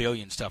a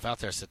billion stuff out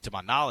there. So to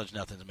my knowledge,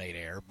 nothing's made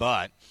air,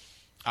 but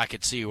I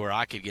could see where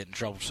I could get in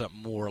trouble for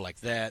something more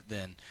like that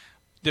than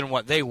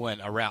what they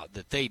went a route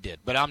that they did.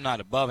 But I'm not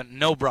above it.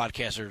 No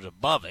broadcaster is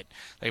above it.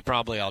 They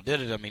probably all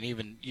did it. I mean,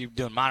 even you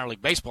doing minor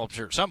league baseball, I'm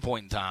sure at some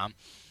point in time,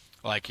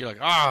 like you're like,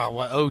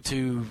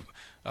 0-2,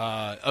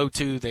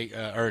 they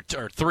or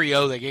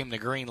 3-0, they gave him the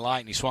green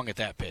light and he swung at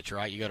that pitch,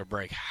 right? You got to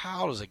break.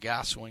 How does a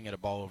guy swing at a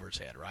ball over his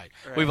head, right?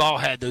 We've all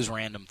had those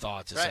random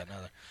thoughts. This, that, and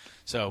other.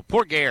 So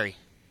poor Gary.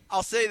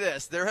 I'll say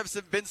this. There have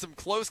been some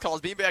close calls.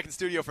 Being back in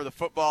studio for the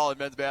football and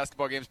men's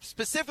basketball games,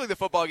 specifically the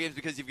football games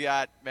because you've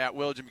got Matt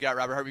Wilgem, you've got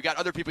Robert Hart, you've got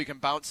other people you can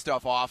bounce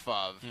stuff off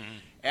of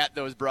at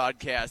those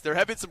broadcasts. There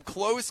have been some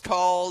close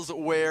calls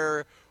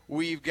where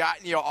we've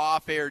gotten you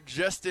off air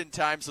just in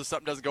time so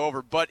something doesn't go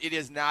over, but it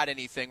is not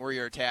anything where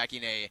you're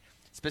attacking a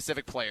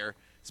specific player,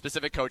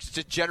 specific coach. It's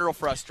just general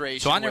frustration.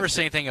 So I never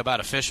say anything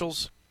about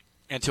officials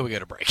until we go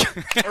to break.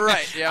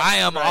 Right, yeah. I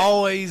am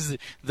always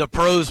the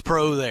pro's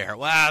pro there.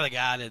 Wow, the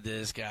guy did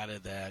this, guy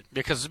did that.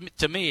 Because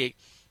to me,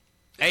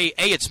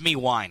 it's me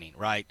whining,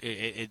 right?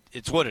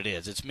 It's what it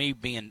is. It's me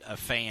being a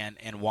fan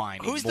and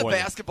whining. Who's the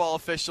basketball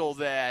official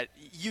that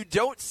you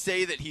don't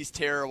say that he's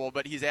terrible,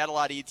 but he's at a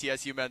lot of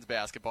ETSU men's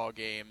basketball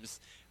games?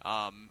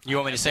 You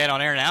want me to say it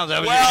on air now?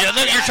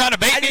 You're trying to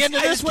bait me into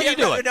this? What are you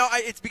doing? No,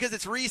 it's because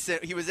it's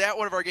recent. He was at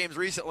one of our games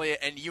recently,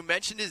 and you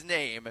mentioned his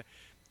name.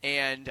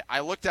 And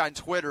I looked on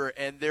Twitter,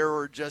 and there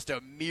were just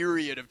a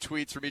myriad of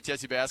tweets from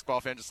ETSU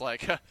basketball fans just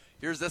like,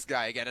 here's this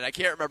guy again. And I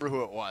can't remember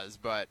who it was,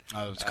 but it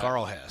was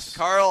Carl Hess.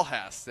 Carl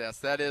Hess, yes,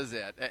 that is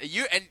it.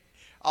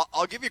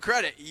 I'll give you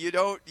credit. You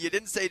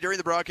didn't say during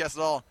the broadcast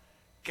at all,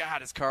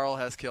 God, is Carl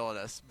Hess killing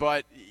us.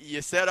 But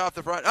you said off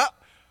the front,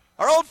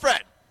 our old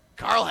friend,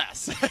 Carl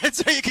Hess.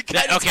 So you can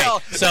kind of tell.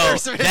 So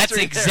that's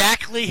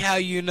exactly how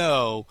you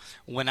know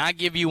when I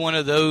give you one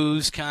of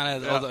those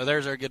kind of, oh,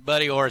 there's our good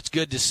buddy, or it's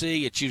good to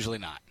see, it's usually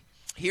not.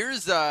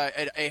 Here's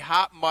a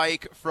hot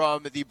mic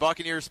from the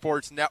Buccaneer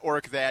Sports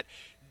Network that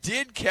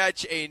did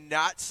catch a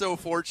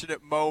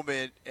not-so-fortunate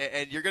moment,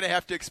 and you're going to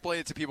have to explain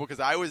it to people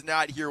because I was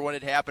not here when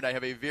it happened. I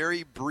have a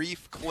very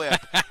brief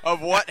clip of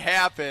what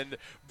happened,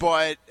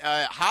 but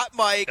hot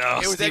mic,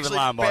 it was Steven actually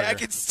Linebarger.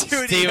 back in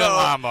studio. Steven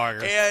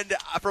Linebarger. And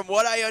from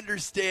what I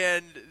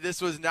understand, this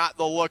was not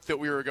the look that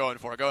we were going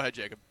for. Go ahead,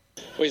 Jacob.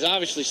 Well, he's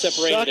obviously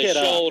separated his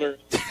shoulder.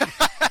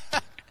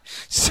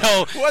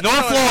 So, North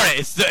Florida,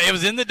 it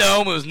was in the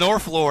Dome. It was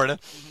North Florida.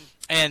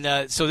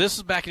 And so this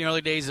was back in the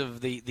early days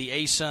of the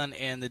ASUN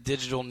and the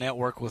digital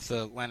network with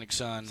the Atlantic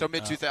Sun. So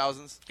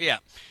mid-2000s? Yeah.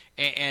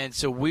 And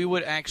so we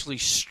would actually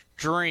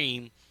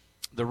stream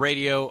the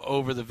radio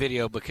over the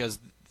video because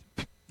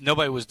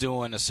nobody was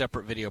doing a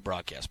separate video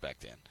broadcast back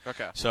then.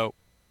 Okay. So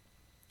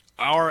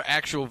our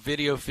actual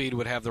video feed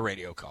would have the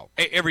radio call.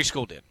 Every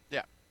school did.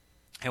 Yeah.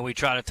 And we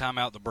try to time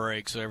out the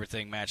break so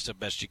everything matched up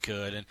best you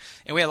could. And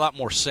we had a lot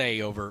more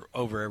say over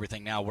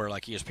everything now where,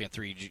 like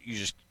ESPN3, you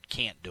just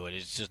can't do it.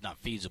 It's just not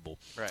feasible.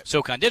 Right.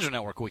 SoCon Digital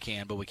Network we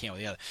can, but we can't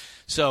with the other.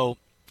 So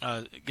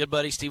good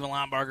buddy Steven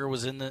Linebarger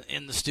was in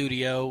the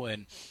studio,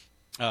 and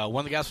one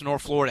of the guys from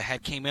North Florida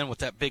came in with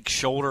that big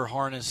shoulder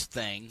harness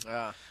thing,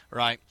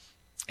 right?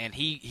 And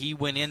he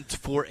went in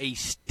for a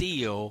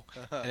steal,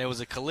 and there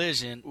was a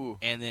collision,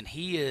 and then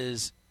he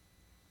is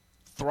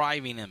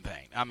thriving in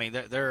pain. I mean,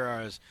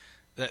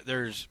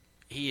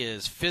 he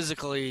is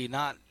physically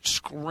not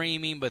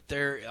screaming, but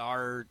there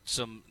are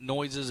some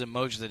noises and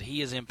motions that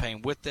he is in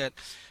pain with that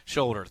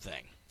shoulder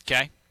thing.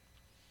 Okay?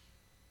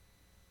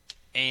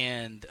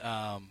 And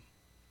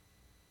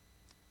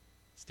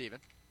Steven?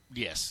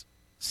 Yes.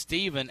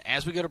 Steven,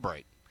 as we go to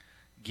break,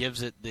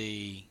 gives it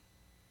the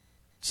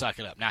suck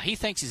it up. Now, he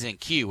thinks he's in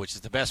Q, which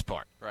is the best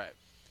part. Right.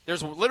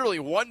 There's literally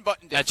one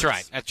button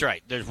difference. That's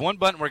right. There's one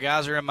button where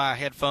guys are in my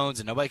headphones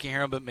and nobody can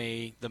hear them but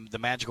me, the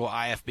magical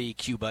IFB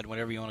Q button,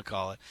 whatever you want to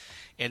call it.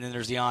 And then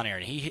there's the on-air.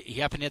 And he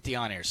happened to hit the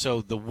on-air.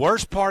 So the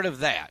worst part of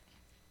that,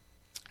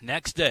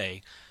 next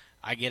day,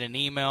 I get an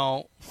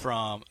email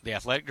from the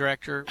athletic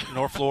director of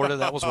North Florida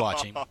that was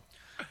watching.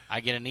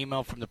 I get an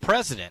email from the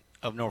president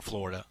of North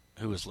Florida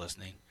who was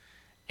listening.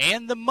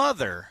 And the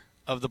mother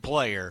of the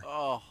player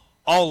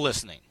all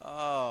listening.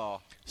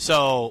 Oh.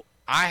 So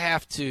I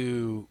have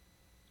to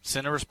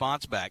send a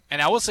response back.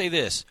 And I will say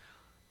this.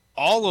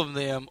 All of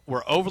them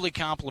were overly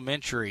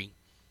complimentary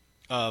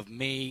of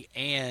me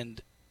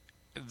and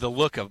the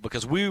look of,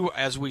 because we,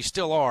 as we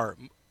still are,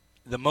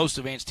 the most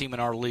advanced team in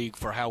our league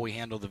for how we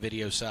handle the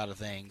video side of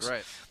things,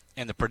 right,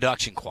 and the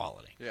production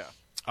quality. Yeah,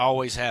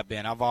 always have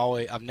been.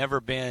 I've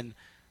never been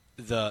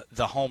the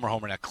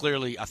homer. Now,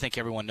 clearly, I think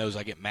everyone knows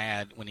I get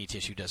mad when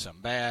ETSU does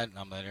something bad, and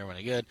I'm letting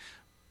everybody good.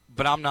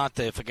 But I'm not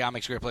if a guy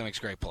makes a great play, makes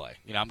a great play.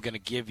 You know, I'm going to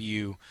give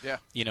you,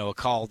 a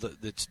call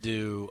that's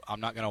due. I'm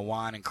not going to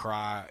whine and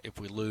cry if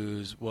we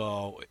lose.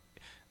 Well,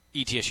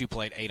 ETSU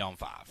played 8 on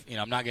 5. You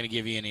know, I'm not going to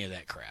give you any of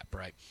that crap,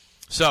 right?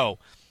 So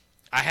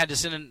I had to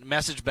send a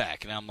message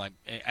back, and I'm like,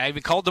 I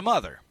even called the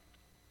mother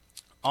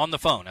on the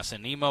phone. I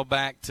sent an email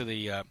back to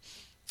the AD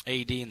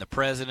and the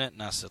president,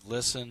 and I said,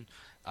 listen,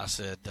 I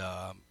said,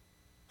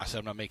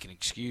 I'm not making an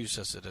excuse.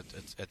 I said,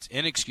 it's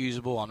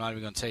inexcusable. I'm not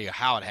even going to tell you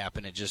how it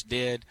happened. It just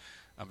did.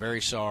 I'm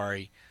very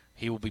sorry.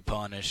 He will be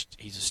punished.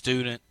 He's a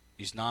student.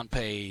 He's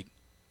non-paid,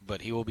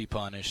 but he will be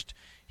punished.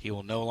 He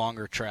will no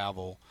longer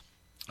travel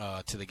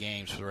to the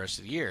games for the rest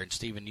of the year. And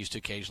Steven used to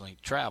occasionally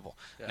travel.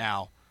 Yeah.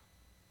 Now,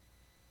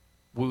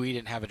 we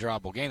didn't have a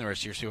drivable game the rest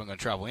of the year, so he wasn't going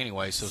to travel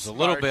anyway. So it's a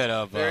little bit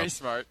of very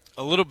smart.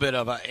 A little bit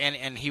of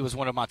and he was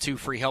one of my 2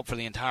 free help for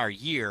the entire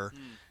year,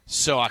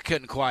 so I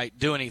couldn't quite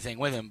do anything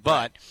with him.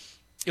 But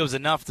it was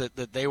enough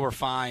that they were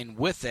fine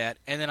with that.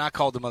 And then I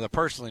called the mother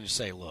personally to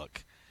say,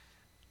 look,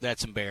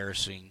 that's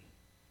embarrassing.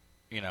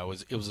 You know,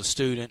 it was a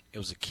student. It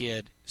was a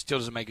kid. Still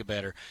doesn't make it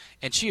better.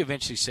 And she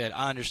eventually said,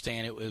 I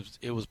understand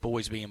it was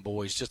boys being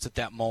boys. Just at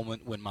that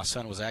moment when my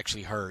son was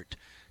actually hurt,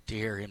 to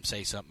hear him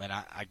say something, and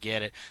I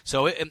get it.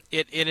 So it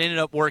ended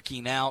up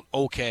working out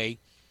okay.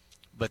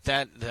 But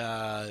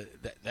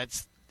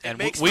that's and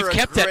we've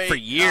kept that for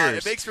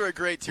years. It makes for a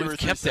great 2 or 3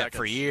 seconds. We've kept that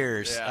for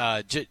years,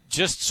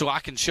 just so I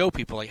can show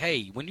people, like,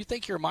 hey, when you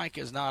think your mic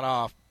is not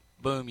off,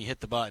 boom, you hit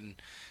the button.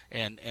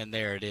 And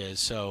there it is.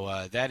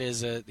 So that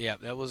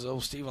was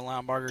old Steven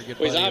Linebarger. Good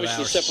buddy of ours. He's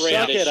obviously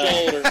separated his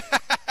shoulder.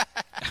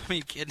 I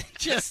mean, kidding.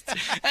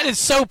 That is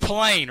so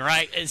plain,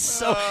 right? It's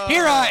so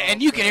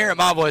and you can hear it in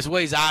my voice. Well,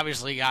 he's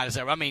obviously got his.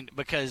 I mean,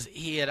 because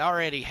he had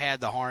already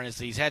had the harness.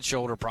 He's had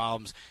shoulder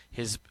problems.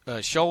 His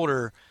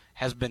shoulder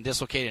has been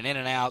dislocated in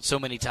and out so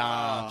many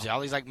times. All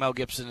he's like Mel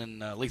Gibson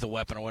in Lethal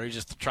Weapon or whatever. He's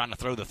just trying to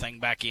throw the thing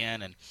back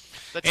in. And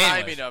the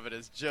timing of it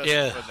is just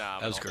phenomenal.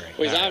 That was great.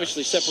 Well, he's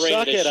obviously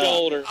separated his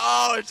shoulder.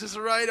 Oh, it's just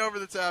right over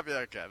the top. Yeah,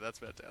 okay, that's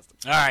fantastic.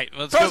 All right,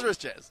 let's go.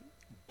 Jazz.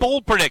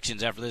 Bold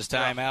predictions after this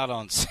time out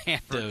on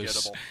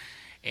Santos.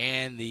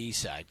 and the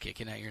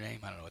sidekick. Isn't that your name?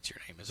 I don't know what your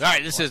name is. All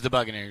right, this is the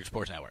Buccaneers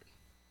Sports Network.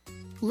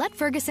 Let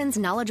Ferguson's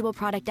knowledgeable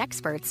product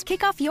experts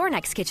kick off your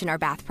next kitchen or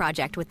bath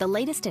project with the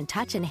latest in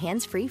touch and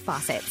hands-free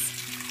faucets,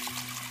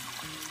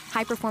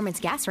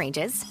 high-performance gas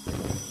ranges,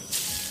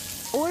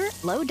 or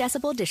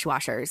low-decibel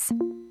dishwashers.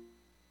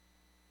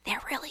 They're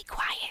really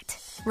quiet.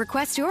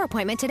 Request your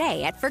appointment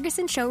today at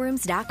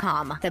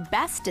FergusonShowrooms.com. The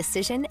best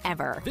decision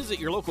ever. Visit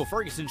your local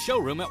Ferguson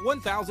showroom at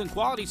 1000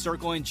 Quality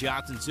Circle in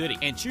Johnson City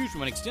and choose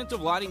from an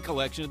extensive lighting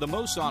collection of the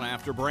most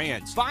sought-after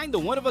brands. Find the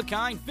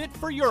one-of-a-kind fit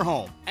for your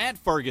home at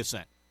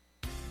Ferguson.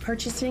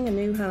 Purchasing a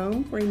new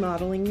home,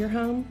 remodeling your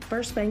home,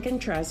 First Bank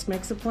 & Trust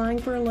makes applying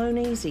for a loan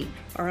easy.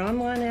 Our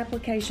online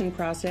application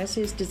process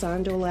is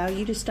designed to allow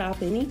you to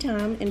stop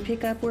anytime and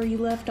pick up where you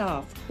left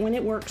off when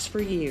it works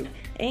for you.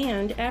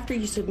 And after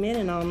you submit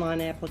an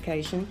online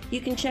application,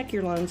 you can check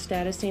your loan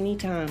status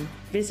anytime.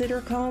 Visit or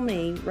call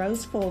me,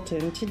 Rose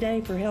Fulton, today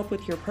for help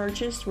with your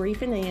purchase,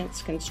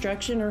 refinance,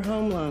 construction, or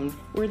home loan.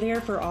 We're there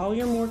for all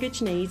your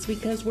mortgage needs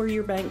because we're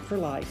your bank for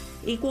life.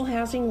 Equal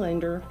housing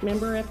lender,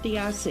 member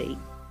FDIC.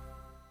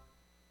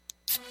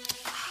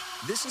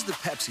 This is the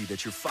Pepsi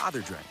that your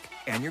father drank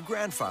and your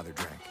grandfather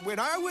drank. When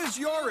I was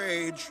your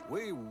age,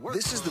 we were.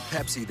 This is the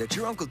Pepsi that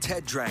your Uncle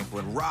Ted drank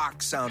when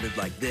rock sounded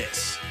like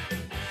this.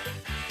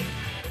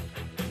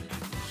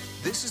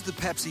 This is the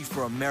Pepsi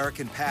for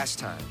American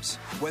pastimes.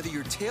 Whether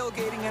you're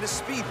tailgating at a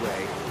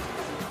speedway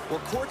or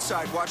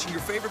courtside watching your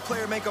favorite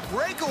player make a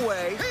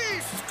breakaway, he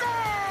scored!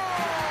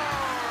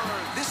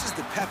 This is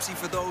the Pepsi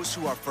for those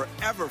who are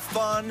forever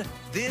fun.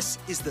 This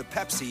is the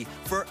Pepsi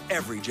for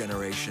every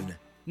generation.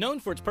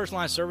 Known for its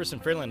personalized service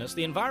and friendliness,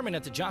 the environment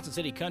at the Johnson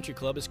City Country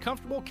Club is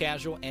comfortable,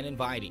 casual, and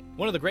inviting.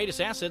 One of the greatest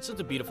assets is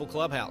the beautiful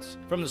clubhouse.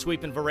 From the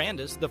sweeping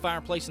verandas, the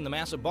fireplace in the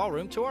massive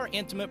ballroom, to our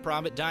intimate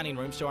private dining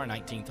rooms to our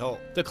 19th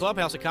hole. The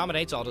clubhouse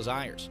accommodates all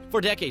desires.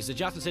 For decades, the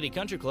Johnson City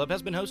Country Club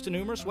has been host to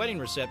numerous wedding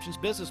receptions,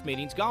 business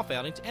meetings, golf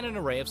outings, and an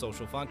array of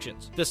social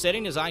functions. The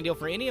setting is ideal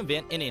for any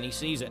event in any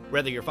season.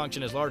 Whether your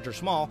function is large or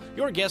small,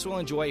 your guests will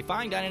enjoy a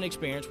fine dining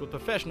experience with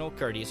professional,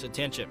 courteous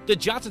attention. The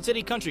Johnson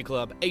City Country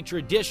Club, a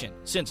tradition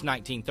since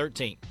 1913.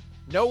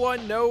 No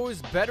one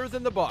knows better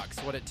than the Bucks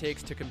what it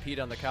takes to compete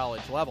on the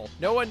college level.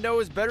 No one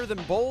knows better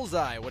than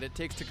Bullseye what it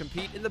takes to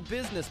compete in the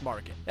business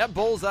market. At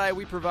Bullseye,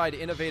 we provide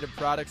innovative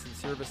products and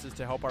services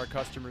to help our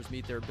customers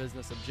meet their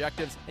business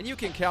objectives, and you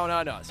can count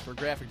on us for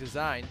graphic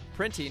design,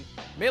 printing,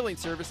 mailing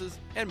services,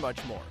 and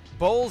much more.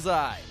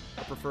 Bullseye,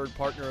 a preferred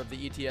partner of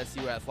the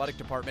ETSU Athletic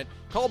Department.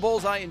 Call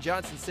Bullseye in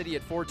Johnson City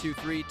at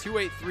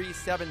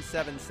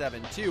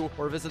 423-283-7772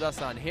 or visit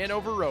us on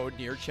Hanover Road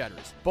near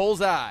Cheddar's.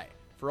 Bullseye,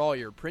 for all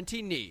your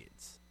printing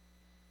needs.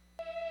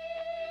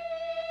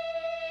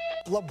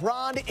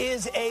 LeBron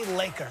is a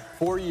Laker.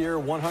 4-year,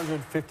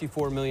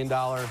 $154 million,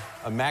 a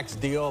max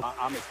deal.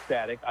 I'm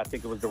ecstatic. I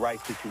think it was the right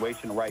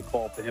situation, the right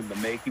call for him to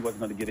make. He wasn't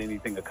going to get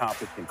anything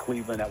accomplished in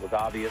Cleveland. That was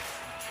obvious.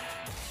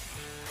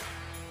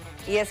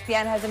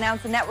 ESPN has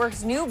announced the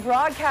network's new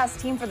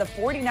broadcast team for the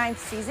 49th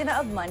season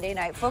of Monday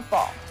Night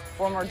Football.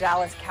 Former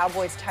Dallas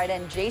Cowboys tight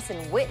end Jason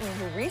Witten,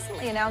 who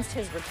recently announced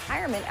his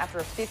retirement after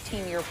a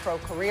 15-year pro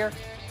career,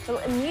 will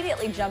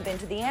immediately jump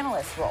into the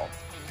analyst role.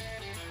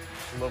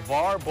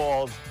 LeVar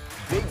Ball's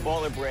Big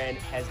Baller brand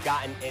has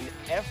gotten an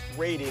F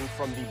rating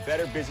from the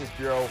Better Business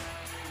Bureau.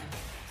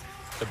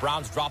 The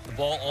Browns dropped the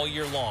ball all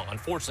year long.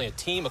 Unfortunately, a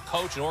team, a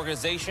coach, an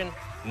organization,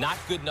 not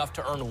good enough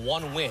to earn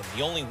one win.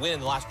 The only win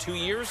in the last 2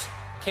 years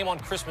came on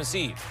Christmas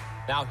Eve.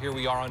 Now here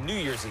we are on New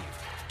Year's Eve,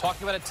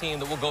 talking about a team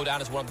that will go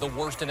down as one of the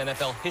worst in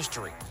NFL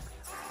history.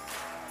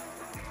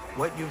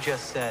 What you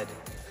just said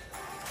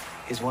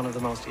is one of the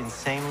most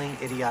insanely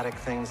idiotic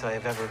things I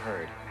have ever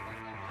heard.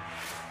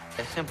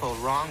 A simple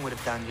wrong would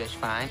have done just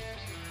fine.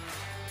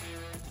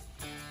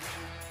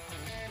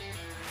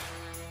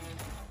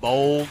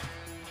 Bold.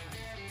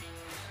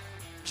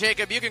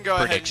 Jacob, you can go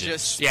ahead and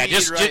just yeah,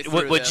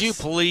 would you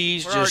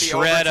please just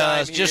shred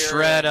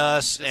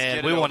us,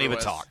 and we won't even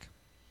talk.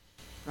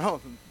 Oh,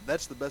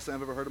 that's the best thing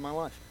I've ever heard in my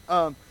life.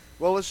 Well,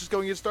 let's just go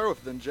and get started with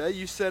it then, Jay.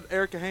 You said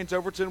Erica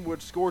Haynes-Overton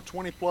would score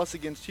 20-plus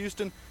against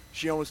Houston.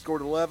 She only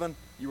scored 11.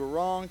 You were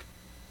wrong.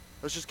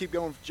 Let's just keep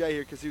going with Jay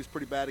here because he was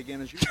pretty bad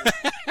again as usual.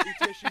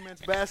 ETSU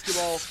men's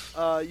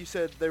basketball, you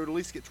said they would at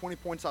least get 20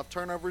 points off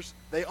turnovers.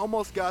 They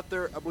almost got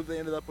there. I believe they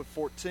ended up with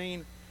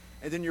 14.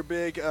 And then your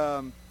big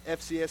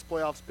FCS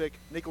playoffs pick,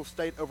 Nicholls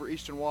State over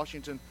Eastern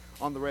Washington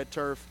on the red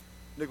turf.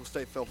 Nicholls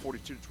State fell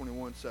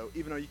 42-21, so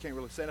even though you can't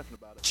really say nothing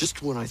about it.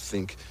 Just when I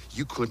think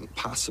you couldn't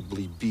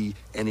possibly be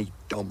any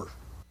dumber.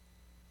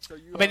 So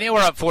they were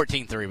up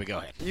 14-3, but go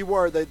ahead. You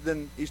were.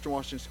 Then Eastern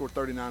Washington scored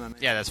 39 on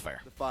 8. Yeah, that's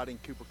fair. The Fighting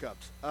Cooper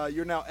Cups.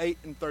 You're now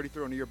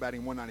 8-33 on the year,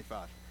 batting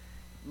 .195.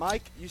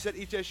 Mike, you said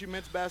ETSU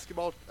men's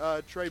basketball,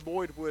 Trey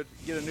Boyd would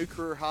get a new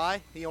career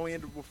high. He only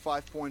ended with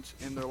 5 points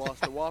in their loss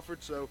to Wofford,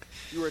 so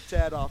you were a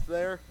tad off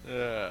there.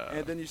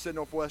 And then you said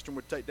Northwestern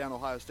would take down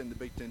Ohio State in the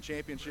Big Ten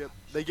Championship.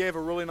 They gave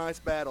a really nice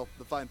battle.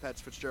 The Fighting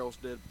Pats Fitzgeralds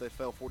did. They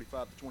fell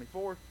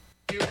 45-24.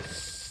 You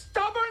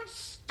stubborn,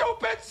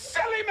 stupid,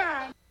 silly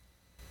man!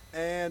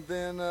 And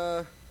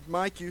then,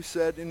 Mike, you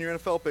said in your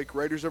NFL pick,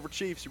 Raiders over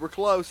Chiefs. You were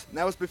close. And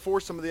that was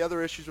before some of the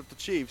other issues with the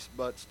Chiefs,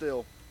 but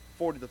still,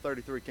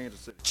 40-33 Kansas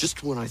City.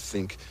 Just when I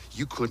think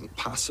you couldn't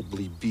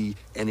possibly be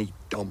any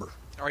dumber.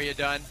 Are you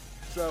done?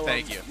 So,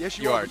 Thank you. Yes,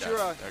 you are but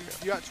done.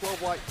 You got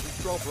 12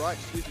 right.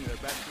 Excuse me, there.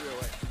 Back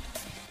 308.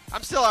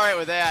 I'm still all right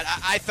with that.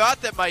 I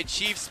thought that my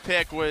Chiefs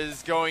pick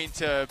was going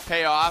to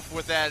pay off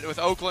with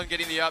Oakland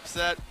getting the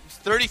upset.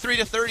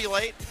 33-30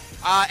 late.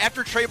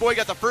 After Trey Boy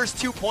got the first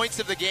 2 points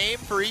of the game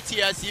for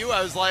ETSU,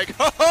 I was like,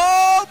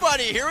 oh,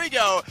 buddy, here we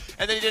go.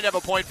 And then he didn't have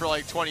a point for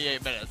like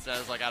 28 minutes. And I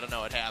was like, I don't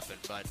know what happened.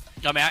 But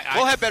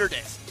we'll have better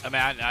days. I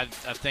mean, I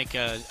think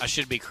I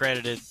should be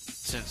credited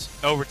since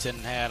Overton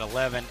had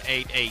 11,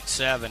 8, 8,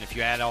 7. If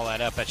you add all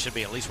that up, that should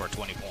be at least worth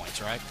 20 points,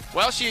 right?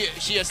 Well, she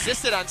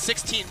assisted on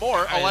 16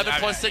 more, 11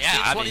 plus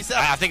 16,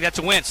 27. I think that's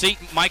a win. See,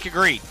 Mike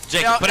agreed.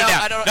 Jacob, put it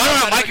down.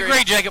 No, Mike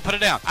agreed, Jacob, put it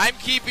down. I'm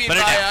keeping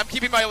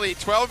my lead,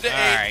 12-8.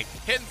 All right.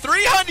 Hitting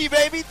 300,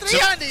 baby,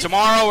 300.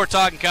 Tomorrow we're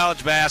talking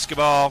college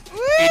basketball,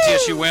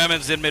 ETSU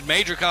women's, then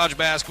mid-major college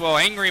basketball,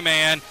 Angry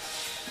Man,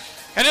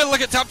 and then look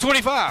at top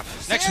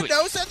 25 next week.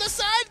 Sandos and the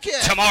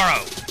Sidekick.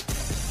 Tomorrow.